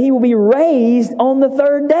day, and He will be raised on the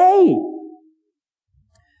 3rd day.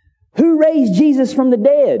 Who raised Jesus from the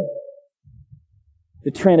dead?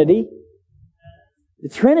 The Trinity. The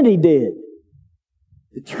Trinity did.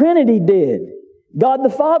 The Trinity did. God the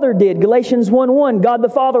Father did. Galatians 1:1. God the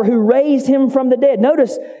Father who raised Him from the dead.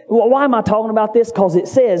 Notice, why am I talking about this? Because it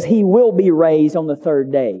says He will be raised on the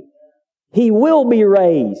 3rd day. He will be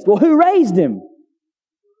raised. Well, who raised Him?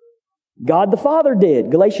 God the Father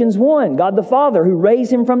did. Galatians 1. God the Father who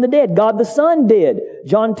raised Him from the dead. God the Son did.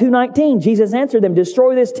 John 2:19. Jesus answered them,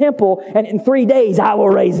 destroy this temple, and in 3 days I will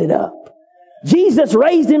raise it up. Jesus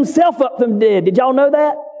raised Himself up from the dead. Did y'all know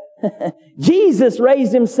that? Jesus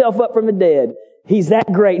raised Himself up from the dead. He's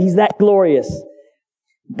that great. He's that glorious.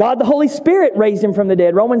 God the Holy Spirit raised Him from the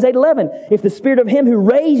dead. Romans 8:11. If the Spirit of Him who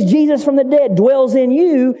raised Jesus from the dead dwells in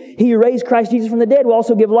you, He who raised Christ Jesus from the dead will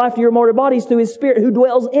also give life to your mortal bodies through His Spirit who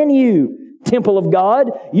dwells in you. Temple of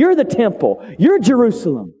God. You're the temple. You're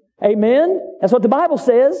Jerusalem. Amen? That's what the Bible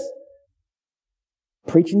says.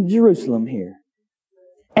 Preaching to Jerusalem here.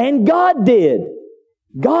 And God did.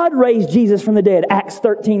 God raised Jesus from the dead. Acts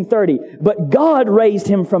 13:30. But God raised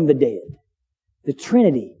Him from the dead. The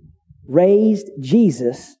Trinity raised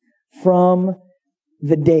Jesus from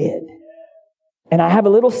the dead. And I have a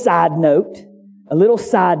little side note A little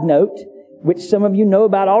side note, which some of you know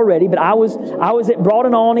about already, but I was at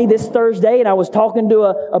Broughton Alney this Thursday, and I was talking to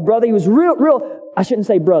a brother. He was I shouldn't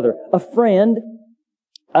say brother, a friend.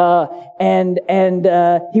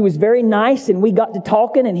 He was very nice, and we got to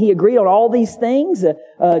talking, and he agreed on all these things.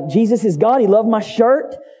 Jesus is God. He loved my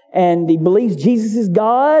shirt, and he believes Jesus is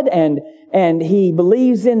God, and he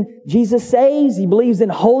believes in Jesus saves. He believes in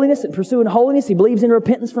holiness and pursuing holiness. He believes in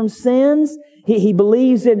repentance from sins. He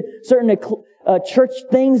believes in certain church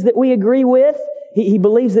things that we agree with. He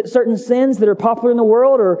believes that certain sins that are popular in the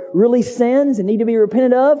world are really sins and need to be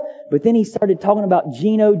repented of. But then he started talking about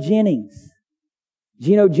Geno Jennings.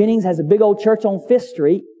 Geno Jennings has a big old church on Fifth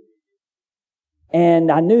Street.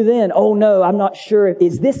 And I knew then, oh no, I'm not sure.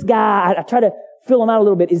 Is this guy, I try to fill him out a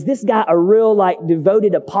little bit. Is this guy a real,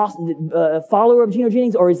 devoted apostle, follower of Geno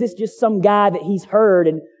Jennings? Or is this just some guy that he's heard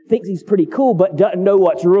and thinks he's pretty cool, but doesn't know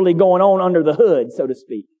what's really going on under the hood, so to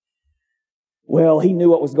speak? Well, he knew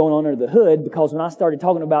what was going on under the hood, because when I started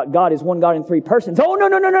talking about God is one God in three persons, oh,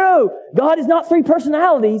 no. God is not three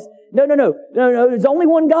personalities. No. There's only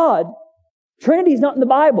one God. Trinity is not in the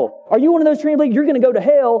Bible. Are you one of those Trinity believers? You're going to go to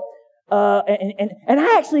hell. And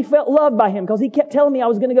I actually felt loved by him, because he kept telling me I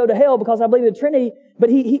was going to go to hell because I believe in the Trinity. But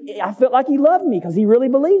I felt like he loved me because he really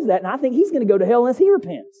believes that. And I think he's going to go to hell unless he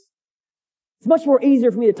repents. It's much more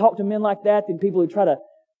easier for me to talk to men like that than people who try to,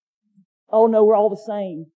 oh no, we're all the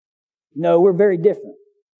same. No, we're very different.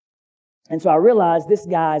 And so I realized this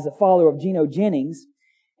guy is a follower of Geno Jennings.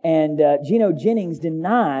 And Geno Jennings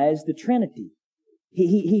denies the Trinity.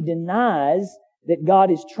 He denies that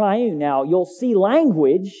God is triune. Now, you'll see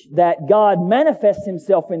language that God manifests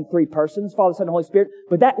Himself in three persons, Father, Son, and Holy Spirit.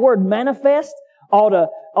 But that word manifest ought to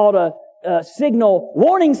signal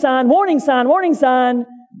warning sign, warning sign, warning sign.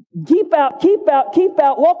 Keep out,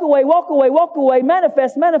 walk away,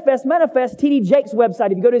 manifest. T.D. Jakes'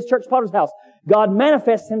 website, if you go to his church Potter's House, God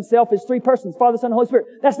manifests Himself as three persons, Father, Son, and Holy Spirit.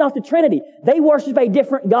 That's not the Trinity. They worship a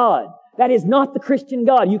different God. That is not the Christian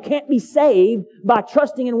God. You can't be saved by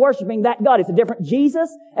trusting and worshiping that God. It's a different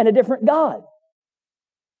Jesus and a different God.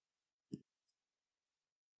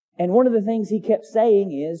 And one of the things he kept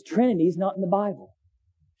saying is, Trinity is not in the Bible.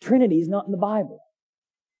 Trinity is not in the Bible.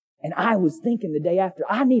 And I was thinking the day after,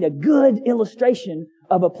 I need a good illustration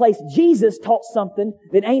of a place Jesus taught something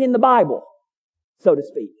that ain't in the Bible, so to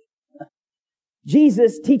speak.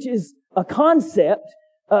 Jesus teaches a concept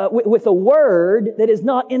with a word that is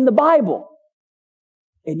not in the Bible.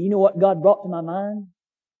 And you know what God brought to my mind?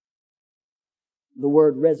 The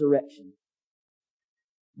word resurrection.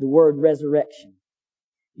 The word resurrection.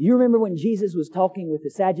 You remember when Jesus was talking with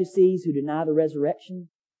the Sadducees who deny the resurrection?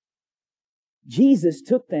 Jesus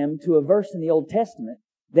took them to a verse in the Old Testament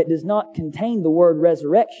that does not contain the word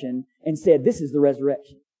resurrection and said, this is the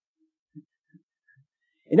resurrection.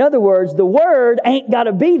 In other words, the word ain't got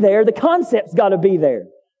to be there. The concept's got to be there.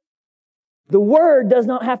 The word does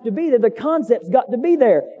not have to be there. The concept's got to be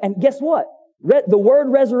there. And guess what? The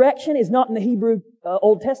word resurrection is not in the Hebrew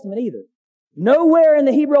Old Testament either. Nowhere in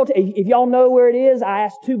the Hebrew Old Testament. If y'all know where it is, I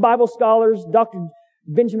asked two Bible scholars, Dr.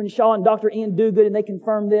 Benjamin Shaw and Dr. Ian Duguid, and they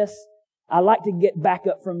confirmed this. I like to get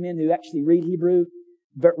backup from men who actually read Hebrew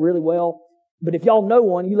really well. But if y'all know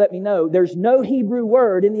one, you let me know. There's no Hebrew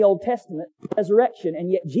word in the Old Testament, resurrection, and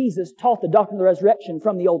yet Jesus taught the doctrine of the resurrection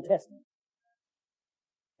from the Old Testament.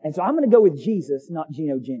 And so I'm going to go with Jesus, not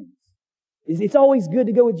Geno Jennings. It's always good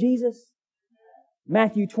to go with Jesus.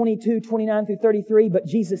 Matthew 22:29 through 33. But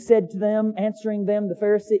Jesus said to them, answering them,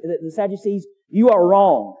 the Sadducees, you are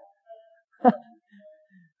wrong.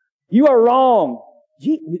 You are wrong.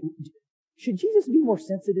 Should Jesus be more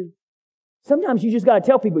sensitive? Sometimes you just got to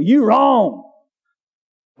tell people, you're wrong.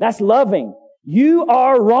 That's loving. You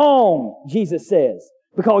are wrong, Jesus says.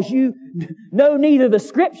 Because you know neither the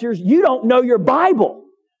Scriptures, you don't know your Bible.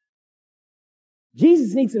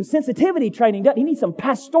 Jesus needs some sensitivity training. He needs some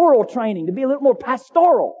pastoral training to be a little more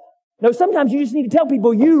pastoral. No, sometimes you just need to tell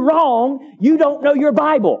people, you're wrong. You don't know your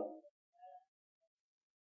Bible.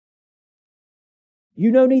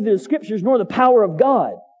 You know neither the Scriptures nor the power of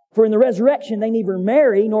God. For in the resurrection they neither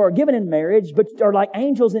marry nor are given in marriage, but are like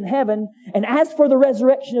angels in heaven. And as for the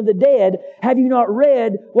resurrection of the dead, have you not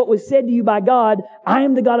read what was said to you by God? I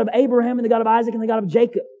am the God of Abraham and the God of Isaac and the God of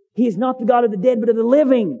Jacob. He is not the God of the dead, but of the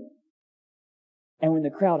living. And when the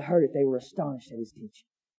crowd heard it, they were astonished at His teaching.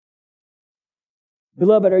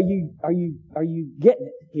 Beloved, are you getting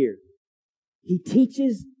it here? He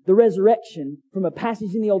teaches the resurrection from a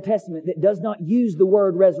passage in the Old Testament that does not use the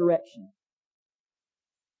word resurrection.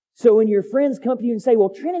 So when your friends come to you and say, well,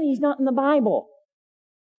 Trinity's not in the Bible,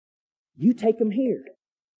 you take them here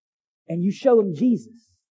and you show them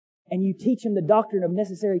Jesus and you teach them the doctrine of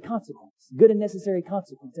necessary consequence, good and necessary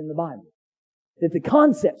consequence in the Bible. That the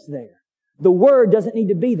concept's there. The Word doesn't need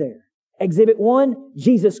to be there. Exhibit 1,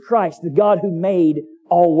 Jesus Christ, the God who made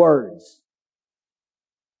all words.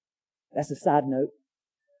 That's a side note.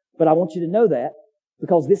 But I want you to know that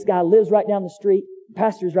because this guy lives right down the street,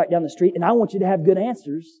 pastor's right down the street, and I want you to have good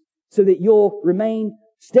answers so that you'll remain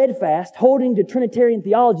steadfast, holding to Trinitarian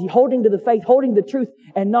theology, holding to the faith, holding to the truth,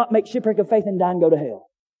 and not make shipwreck of faith and die and go to hell.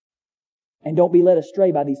 And don't be led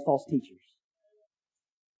astray by these false teachers.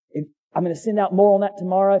 I'm going to send out more on that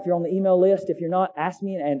tomorrow. If you're on the email list, if you're not, ask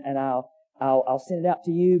me and I'll send it out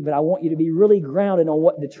to you. But I want you to be really grounded on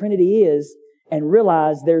what the Trinity is and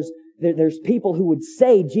realize there's people who would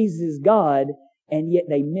say Jesus is God and yet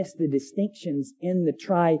they miss the distinctions in the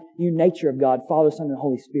triune nature of God, Father, Son, and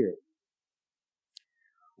Holy Spirit.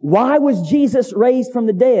 Why was Jesus raised from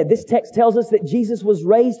the dead? This text tells us that Jesus was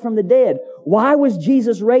raised from the dead. Why was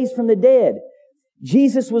Jesus raised from the dead?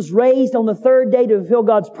 Jesus was raised on the third day to fulfill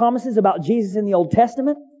God's promises about Jesus in the Old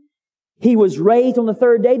Testament. He was raised on the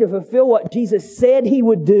third day to fulfill what Jesus said He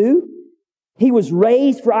would do. He was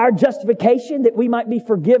raised for our justification, that we might be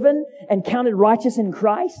forgiven and counted righteous in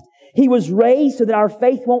Christ. He was raised so that our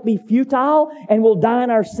faith won't be futile and we'll die in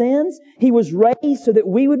our sins. He was raised so that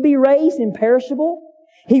we would be raised imperishable.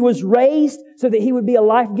 He was raised so that He would be a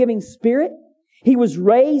life-giving Spirit. He was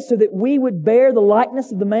raised so that we would bear the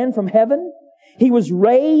likeness of the man from heaven. He was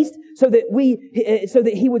raised so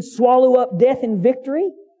that He would swallow up death in victory.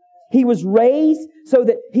 He was raised so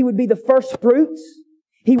that He would be the first fruits.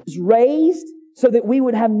 He was raised so that we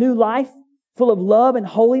would have new life full of love and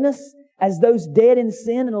holiness as those dead in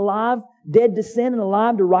sin and alive, dead to sin and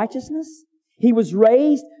alive to righteousness. He was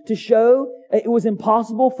raised to show it was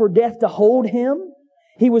impossible for death to hold Him.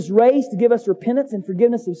 He was raised to give us repentance and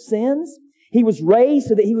forgiveness of sins. He was raised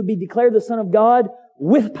so that He would be declared the Son of God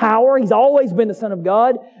with power. He's always been the Son of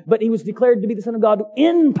God, but He was declared to be the Son of God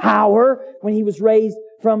in power when He was raised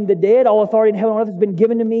from the dead. All authority in heaven and earth has been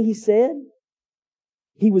given to me, He said.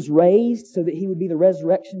 He was raised so that He would be the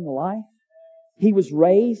resurrection and the life. He was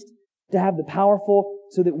raised to have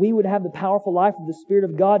so that we would have the powerful life of the Spirit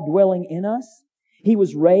of God dwelling in us. He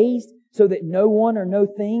was raised so that no one or no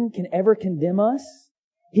thing can ever condemn us.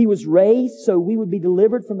 He was raised so we would be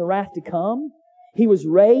delivered from the wrath to come. He was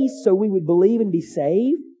raised so we would believe and be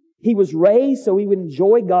saved. He was raised so we would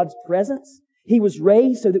enjoy God's presence. He was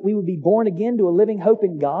raised so that we would be born again to a living hope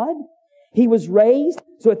in God. He was raised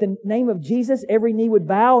so at the name of Jesus, every knee would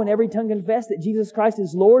bow and every tongue confess that Jesus Christ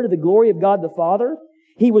is Lord to the glory of God the Father.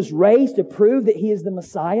 He was raised to prove that He is the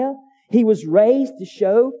Messiah. He was raised to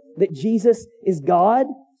show that Jesus is God.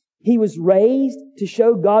 He was raised to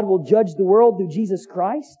show God will judge the world through Jesus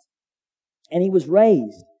Christ. And He was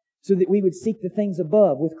raised so that we would seek the things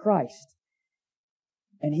above with Christ.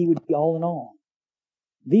 And He would be all in all.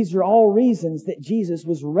 These are all reasons that Jesus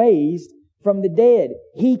was raised from the dead.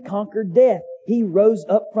 He conquered death. He rose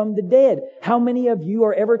up from the dead. How many of you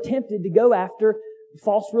are ever tempted to go after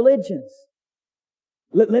false religions?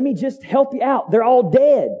 Let me just help you out. They're all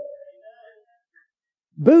dead.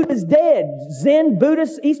 Buddha's dead. Zen,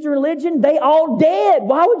 Buddhist, Eastern religion, they all dead.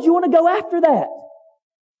 Why would you want to go after that?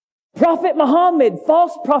 Prophet Muhammad,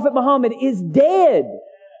 false Prophet Muhammad is dead.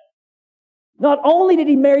 Not only did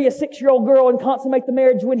he marry a 6-year-old girl and consummate the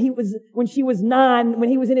marriage when she was 9, when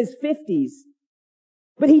he was in his 50s,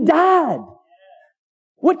 but he died.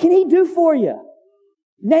 What can he do for you?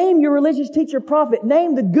 Name your religious teacher prophet.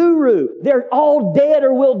 Name the guru. They're all dead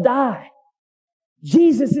or will die.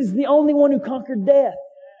 Jesus is the only one who conquered death.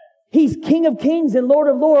 He's King of Kings and Lord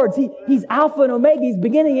of Lords. He's Alpha and Omega. He's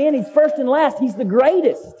beginning and end. He's first and last. He's the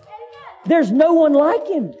greatest. There's no one like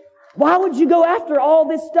Him. Why would you go after all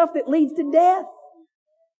this stuff that leads to death?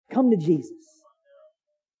 Come to Jesus.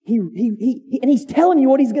 And He's telling you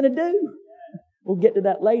what He's going to do. We'll get to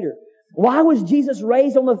that later. Why was Jesus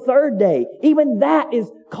raised on the third day? Even that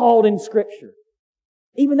is called in Scripture.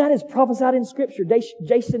 Even that is prophesied in Scripture.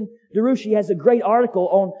 Jason DeRushi has a great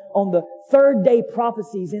article on the third day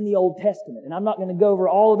prophecies in the Old Testament. And I'm not going to go over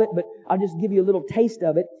all of it, but I'll just give you a little taste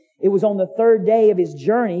of it. It was on the third day of His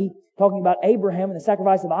journey, talking about Abraham and the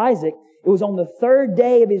sacrifice of Isaac. It was on the third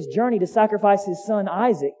day of His journey to sacrifice his son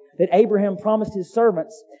Isaac that Abraham promised his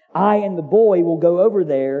servants, I and the boy will go over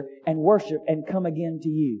there and worship and come again to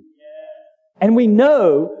you. And we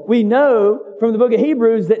know from the book of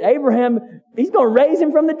Hebrews that Abraham, He's going to raise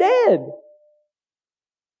him from the dead.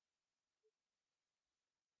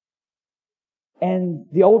 And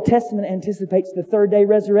the Old Testament anticipates the third day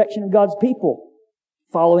resurrection of God's people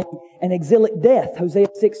following an exilic death. Hosea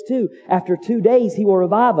 6:2. After 2 days He will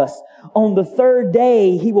revive us. On the third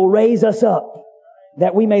day He will raise us up.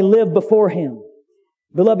 that we may live before Him.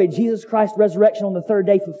 Beloved, Jesus Christ's resurrection on the third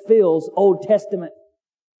day fulfills Old Testament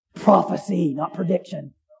prophecy, not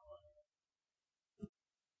prediction.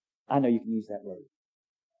 I know you can use that word.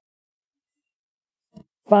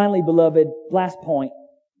 Finally, beloved, last point,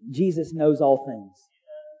 Jesus knows all things.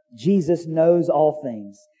 Jesus knows all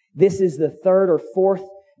things. This is the third or fourth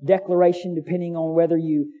declaration, depending on whether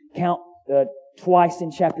you count twice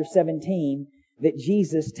in chapter 17, that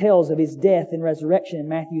Jesus tells of His death and resurrection in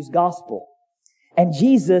Matthew's Gospel. And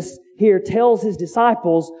Jesus here tells His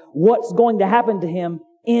disciples what's going to happen to Him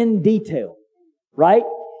in detail. Right?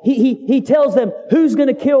 He tells them who's going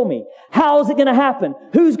to kill me. How is it going to happen?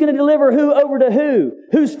 Who's going to deliver who over to who?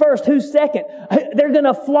 Who's first? Who's second? They're going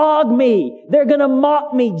to flog me. They're going to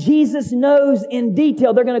mock me. Jesus knows in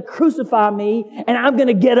detail they're going to crucify me and I'm going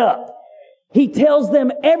to get up. He tells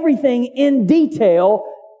them everything in detail.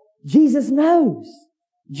 Jesus knows.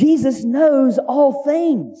 Jesus knows all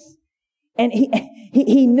things. And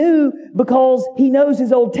he knew because He knows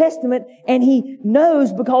His Old Testament, and He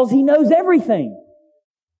knows because He knows everything.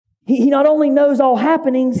 He not only knows all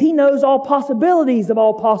happenings, He knows all possibilities of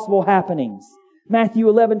all possible happenings. Matthew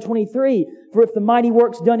 11:23, for if the mighty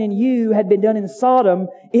works done in you had been done in Sodom,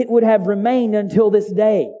 it would have remained until this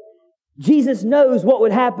day. Jesus knows what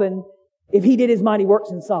would happen if He did His mighty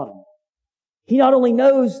works in Sodom. He not only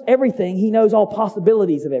knows everything, He knows all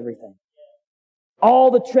possibilities of everything.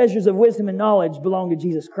 All the treasures of wisdom and knowledge belong to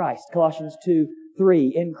Jesus Christ. Colossians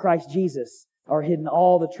 2:3, in Christ Jesus are hidden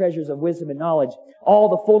all the treasures of wisdom and knowledge. All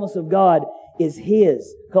the fullness of God is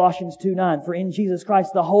His. Colossians 2:9, for in Jesus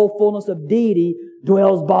Christ the whole fullness of deity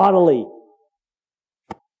dwells bodily.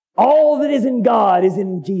 All that is in God is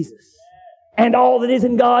in Jesus. And all that is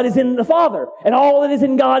in God is in the Father. And all that is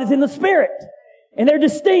in God is in the Spirit. And they're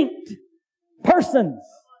distinct persons.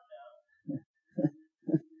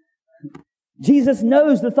 Jesus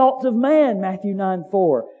knows the thoughts of man, Matthew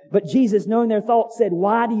 9:4. But Jesus, knowing their thoughts, said,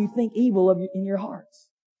 why do you think evil in your hearts?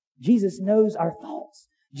 Jesus knows our thoughts.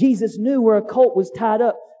 Jesus knew where a colt was tied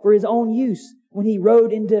up for His own use when He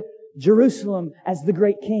rode into Jerusalem as the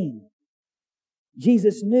great King.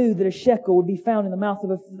 Jesus knew that a shekel would be found in the mouth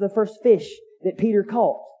of the first fish that Peter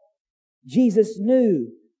caught. Jesus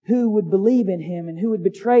knew who would believe in Him and who would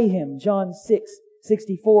betray Him. John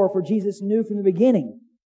 6:64, for Jesus knew from the beginning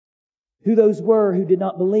who those were who did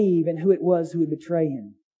not believe and who it was who would betray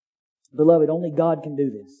Him. Beloved, only God can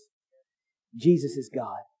do this. Jesus is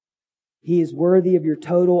God. He is worthy of your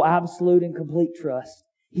total, absolute, and complete trust.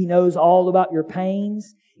 He knows all about your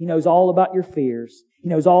pains. He knows all about your fears. He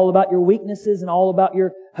knows all about your weaknesses and all about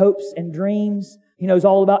your hopes and dreams. He knows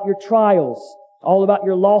all about your trials, all about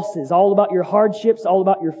your losses, all about your hardships, all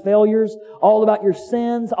about your failures, all about your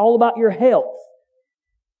sins, all about your health.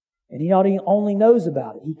 And He not only knows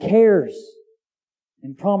about it, He cares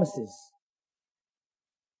and promises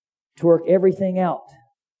to work everything out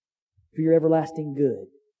for your everlasting good.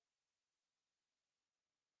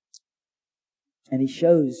 And He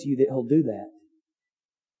shows you that He'll do that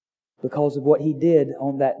because of what He did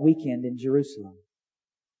on that weekend in Jerusalem.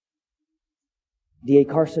 D.A.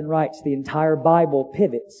 Carson writes, the entire Bible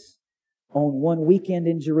pivots on one weekend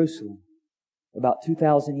in Jerusalem about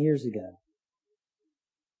 2,000 years ago.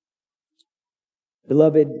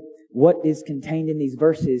 Beloved, what is contained in these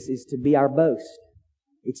verses is to be our boast.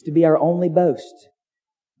 It's to be our only boast.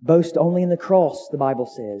 Boast only in the cross, the Bible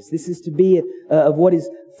says. This is to be of what is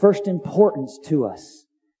first importance to us.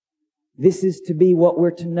 This is to be what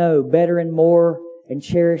we're to know better and more and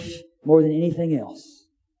cherish more than anything else.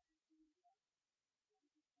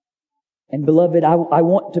 And beloved, I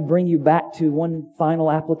want to bring you back to one final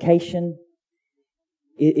application.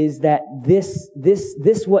 Is that this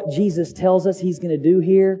what Jesus tells us He's going to do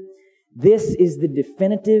here, this is the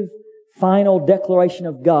definitive, final declaration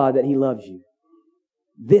of God that He loves you.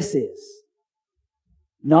 This is.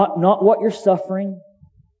 Not what you're suffering,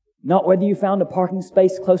 not whether you found a parking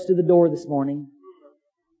space close to the door this morning,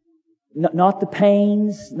 not the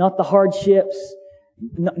pains, not the hardships,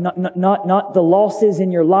 not the losses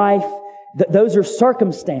in your life. Those are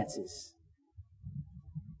circumstances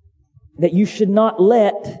that you should not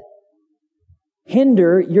let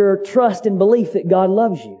hinder your trust and belief that God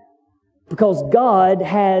loves you. Because God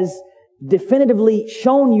has definitively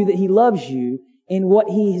shown you that He loves you in what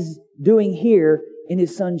He's doing here in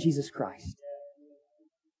His Son, Jesus Christ.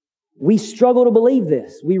 We struggle to believe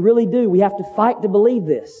this. We really do. We have to fight to believe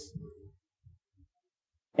this.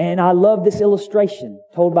 And I love this illustration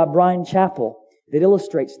told by Brian Chappell that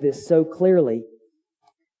illustrates this so clearly.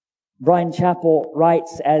 Brian Chappell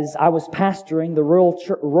writes, as I was pastoring the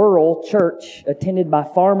rural church attended by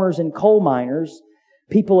farmers and coal miners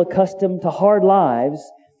people accustomed to hard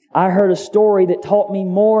lives, I heard a story that taught me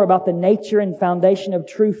more about the nature and foundation of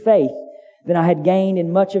true faith than I had gained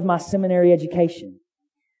in much of my seminary education.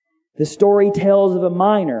 The story tells of a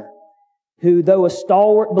miner who, though a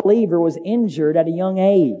stalwart believer, was injured at a young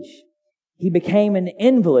age. He became an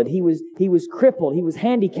invalid. He was crippled. He was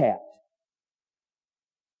handicapped.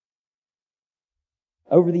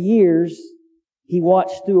 Over the years, he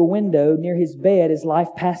watched through a window near his bed as life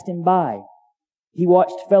passed him by. He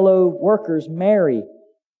watched fellow workers marry,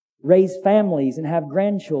 raise families, and have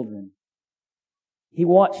grandchildren. He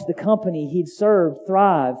watched the company he'd served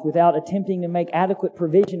thrive without attempting to make adequate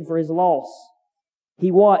provision for his loss.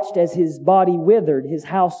 He watched as his body withered, his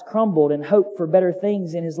house crumbled, and hope for better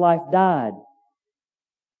things in his life died.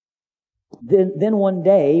 Then one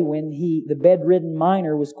day, when the bedridden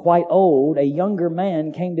miner was quite old, a younger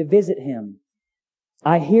man came to visit him.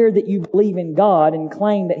 "I hear that you believe in God and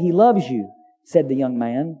claim that He loves you," said the young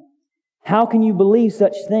man. "How can you believe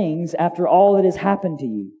such things after all that has happened to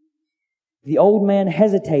you?" The old man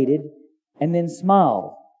hesitated and then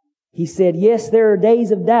smiled. He said, "Yes, there are days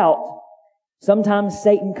of doubt. Sometimes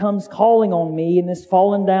Satan comes calling on me in this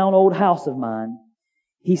fallen down old house of mine.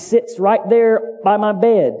 He sits right there by my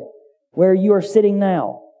bed where you are sitting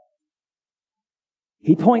now.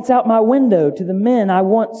 He points out my window to the men I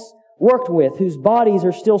once worked with whose bodies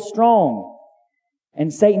are still strong.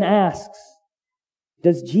 And Satan asks,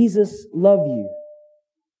 'Does Jesus love you?'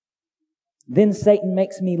 Then Satan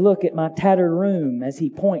makes me look at my tattered room as he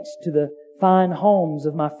points to the fine homes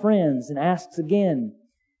of my friends and asks again,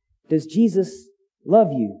 'Does Jesus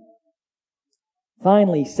love you?'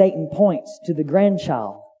 Finally, Satan points to the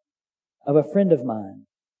grandchild of a friend of mine,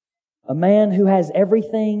 a man who has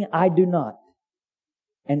everything I do not.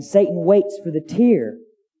 And Satan waits for the tear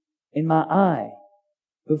in my eye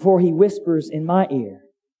before he whispers in my ear,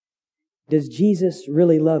 'Does Jesus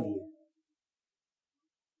really love you?'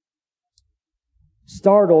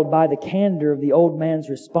 Startled by the candor of the old man's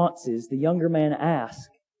responses, the younger man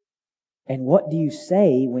asked, 'And what do you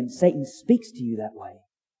say when Satan speaks to you that way?'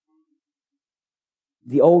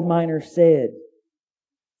 The old miner said,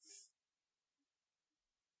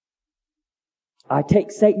 'I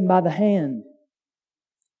take Satan by the hand,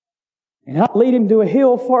 and I lead him to a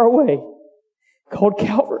hill far away called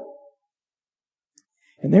Calvary.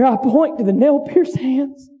 And there I point to the nail-pierced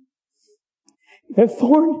hands, the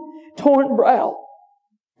thorn-torn brow,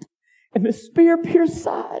 and the spear-pierced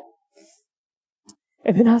side.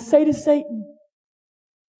 And then I say to Satan,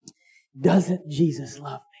 "Doesn't Jesus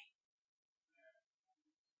love me?"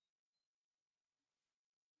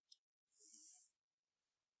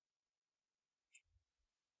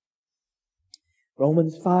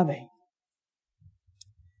 Romans 5:8.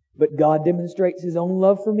 But God demonstrates His own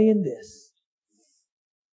love for me in this: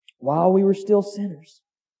 while we were still sinners,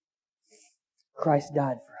 Christ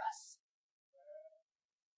died for us.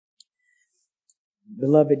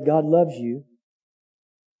 Beloved, God loves you,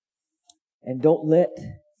 and don't let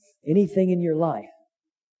anything in your life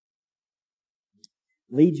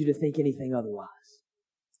lead you to think anything otherwise.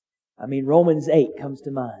 I mean, Romans 8 comes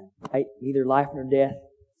to mind, right? Neither life nor death,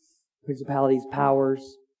 principalities,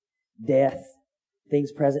 powers, death,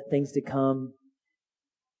 things present, things to come,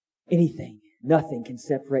 anything, nothing can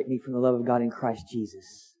separate me from the love of God in Christ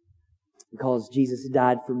Jesus. Because Jesus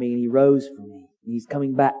died for me and He rose for me, and He's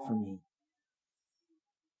coming back for me.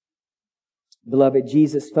 Beloved,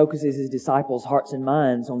 Jesus focuses His disciples' hearts and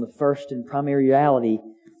minds on the first and primary reality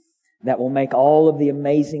that will make all of the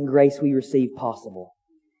amazing grace we receive possible,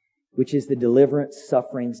 which is the deliverance,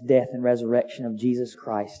 sufferings, death, and resurrection of Jesus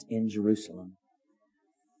Christ in Jerusalem.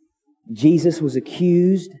 Jesus was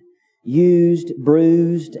accused, used,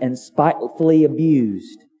 bruised, and spitefully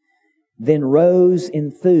abused, then rose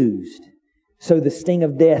enthused, so the sting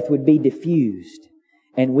of death would be diffused,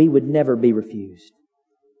 and we would never be refused.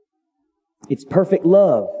 It's perfect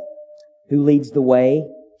love who leads the way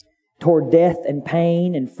toward death and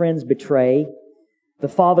pain and friends betray. The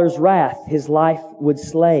Father's wrath His life would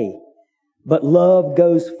slay, but love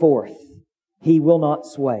goes forth, He will not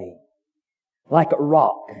sway. Like a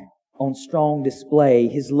rock on strong display,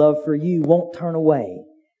 His love for you won't turn away.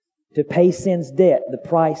 To pay sin's debt, the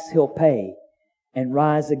price He'll pay, and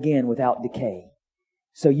rise again without decay.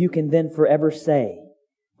 So you can then forever say,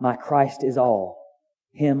 "My Christ is all,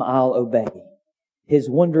 Him I'll obey. His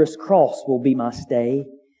wondrous cross will be my stay,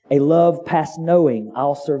 a love past knowing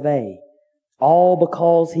I'll survey. All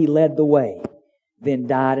because He led the way, then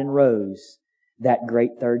died and rose that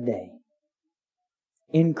great third day."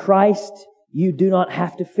 In Christ, you do not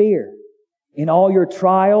have to fear. In all your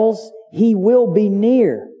trials, He will be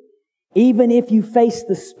near. Even if you face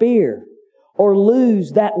the spear, or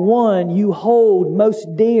lose that one you hold most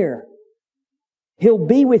dear. He'll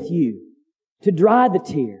be with you to dry the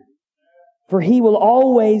tear, for He will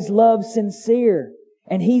always love sincere,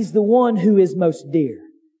 and He's the one who is most dear.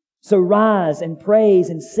 So rise and praise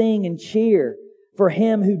and sing and cheer for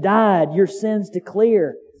Him who died your sins to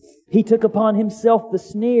clear. He took upon Himself the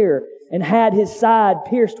sneer and had His side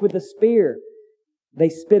pierced with a spear. They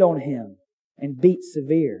spit on Him and beat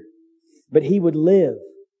severe, but He would live,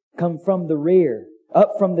 come from the rear.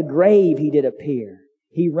 Up from the grave He did appear.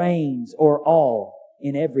 He reigns o'er all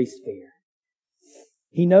in every sphere.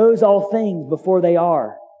 He knows all things before they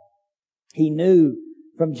are. He knew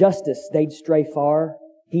from justice they'd stray far.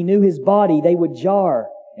 He knew His body they would jar,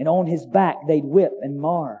 and on His back they'd whip and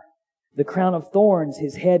mar. The crown of thorns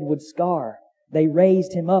His head would scar. They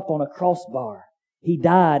raised Him up on a crossbar. He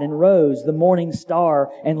died and rose, the morning star,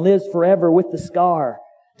 and lives forever with the scar,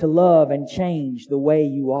 to love and change the way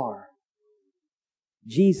you are.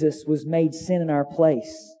 Jesus was made sin in our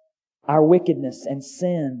place, our wickedness and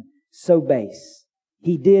sin so base.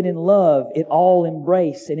 He did in love it all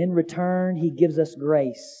embrace, and in return He gives us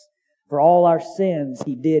grace. For all our sins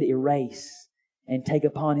He did erase, and take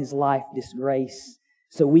upon His life disgrace,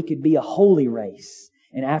 so we could be a holy race,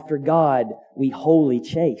 and after God we wholly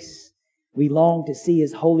chase. We long to see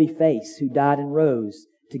His holy face, who died and rose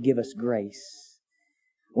to give us grace.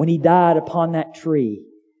 When He died upon that tree,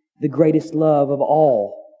 the greatest love of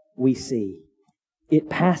all we see. It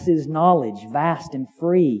passes knowledge, vast and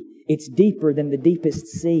free. It's deeper than the deepest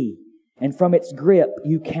sea, and from its grip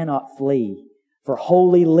you cannot flee. For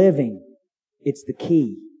holy living, it's the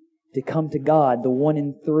key to come to God, the one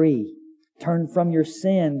in three. Turn from your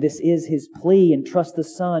sin, this is His plea, and trust the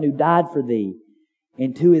Son who died for thee.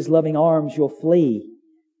 Into His loving arms you'll flee,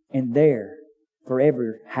 and there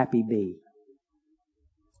forever happy be.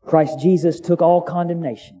 Christ Jesus took all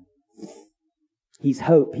condemnation. He's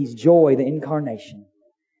hope, He's joy, the Incarnation.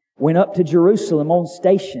 Went up to Jerusalem on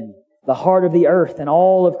station, the heart of the earth and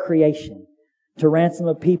all of creation, to ransom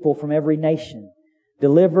a people from every nation.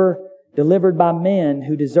 Delivered by men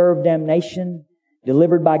who deserve damnation,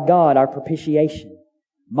 delivered by God our propitiation.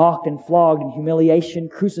 Mocked and flogged in humiliation,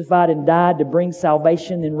 crucified and died to bring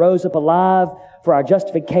salvation, then rose up alive for our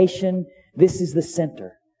justification. This is the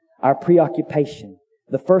center, our preoccupation,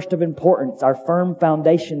 the first of importance, our firm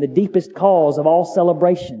foundation, the deepest cause of all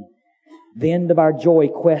celebration, the end of our joy,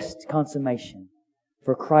 quest, consummation.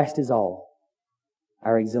 For Christ is all,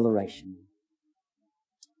 our exhilaration.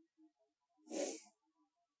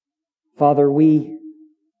 Father, we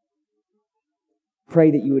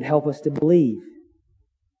pray that You would help us to believe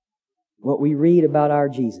what we read about our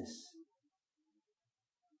Jesus.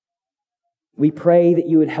 We pray that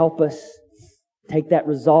You would help us take that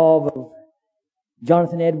resolve of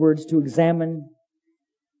Jonathan Edwards to examine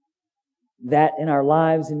that in our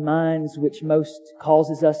lives and minds which most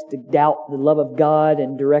causes us to doubt the love of God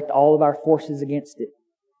and direct all of our forces against it.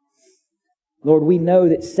 Lord, we know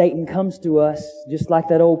that Satan comes to us just like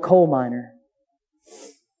that old coal miner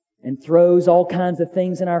and throws all kinds of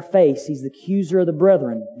things in our face. He's the accuser of the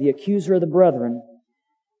brethren,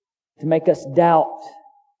 to make us doubt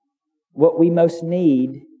what we most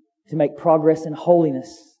need to make progress in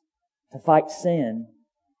holiness, to fight sin.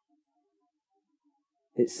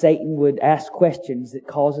 That Satan would ask questions that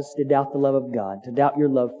cause us to doubt the love of God, to doubt Your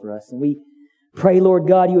love for us. And we pray, Lord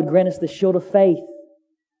God, You would grant us the shield of faith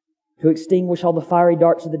to extinguish all the fiery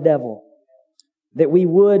darts of the devil. That we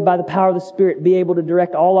would, by the power of the Spirit, be able to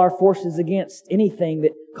direct all our forces against anything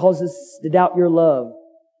that causes us to doubt Your love.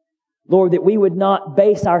 Lord, that we would not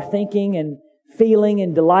base our thinking and feeling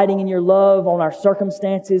and delighting in Your love on our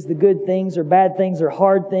circumstances, the good things or bad things or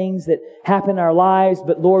hard things that happen in our lives.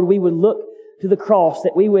 But Lord, we would look to the cross,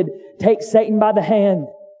 that we would take Satan by the hand,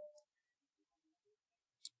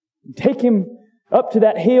 take him up to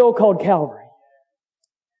that hill called Calvary,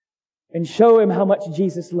 and show him how much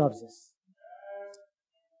Jesus loves us.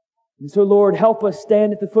 And so, Lord, help us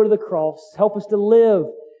stand at the foot of the cross. Help us to live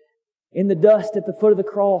in the dust at the foot of the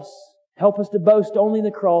cross. Help us to boast only in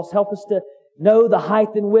the cross. Help us to know the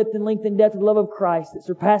height and width and length and depth of the love of Christ that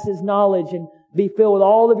surpasses knowledge, and be filled with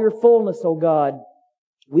all of Your fullness, O God.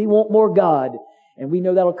 We want more God, and we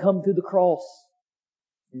know that'll come through the cross.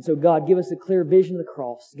 And so, God, give us a clear vision of the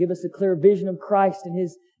cross. Give us a clear vision of Christ and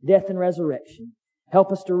His death and resurrection. Help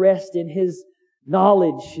us to rest in His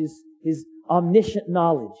knowledge, His omniscient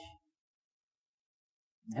knowledge.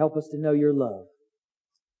 And help us to know Your love.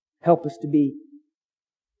 Help us to be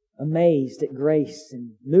amazed at grace,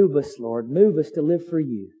 and move us, Lord. Move us to live for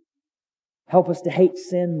You. Help us to hate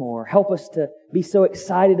sin more. Help us to be so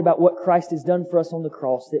excited about what Christ has done for us on the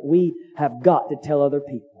cross that we have got to tell other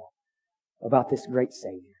people about this great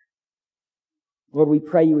Savior. Lord, we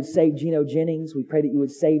pray You would save Gino Jennings. We pray that You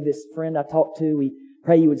would save this friend I talked to. We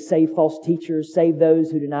pray You would save false teachers, save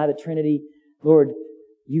those who deny the Trinity. Lord,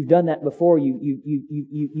 You've done that before.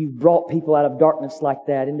 You've brought people out of darkness like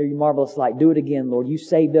that into Your marvelous light. Do it again, Lord. You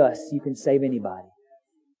saved us. You can save anybody.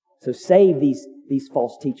 So save these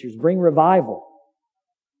false teachers. Bring revival.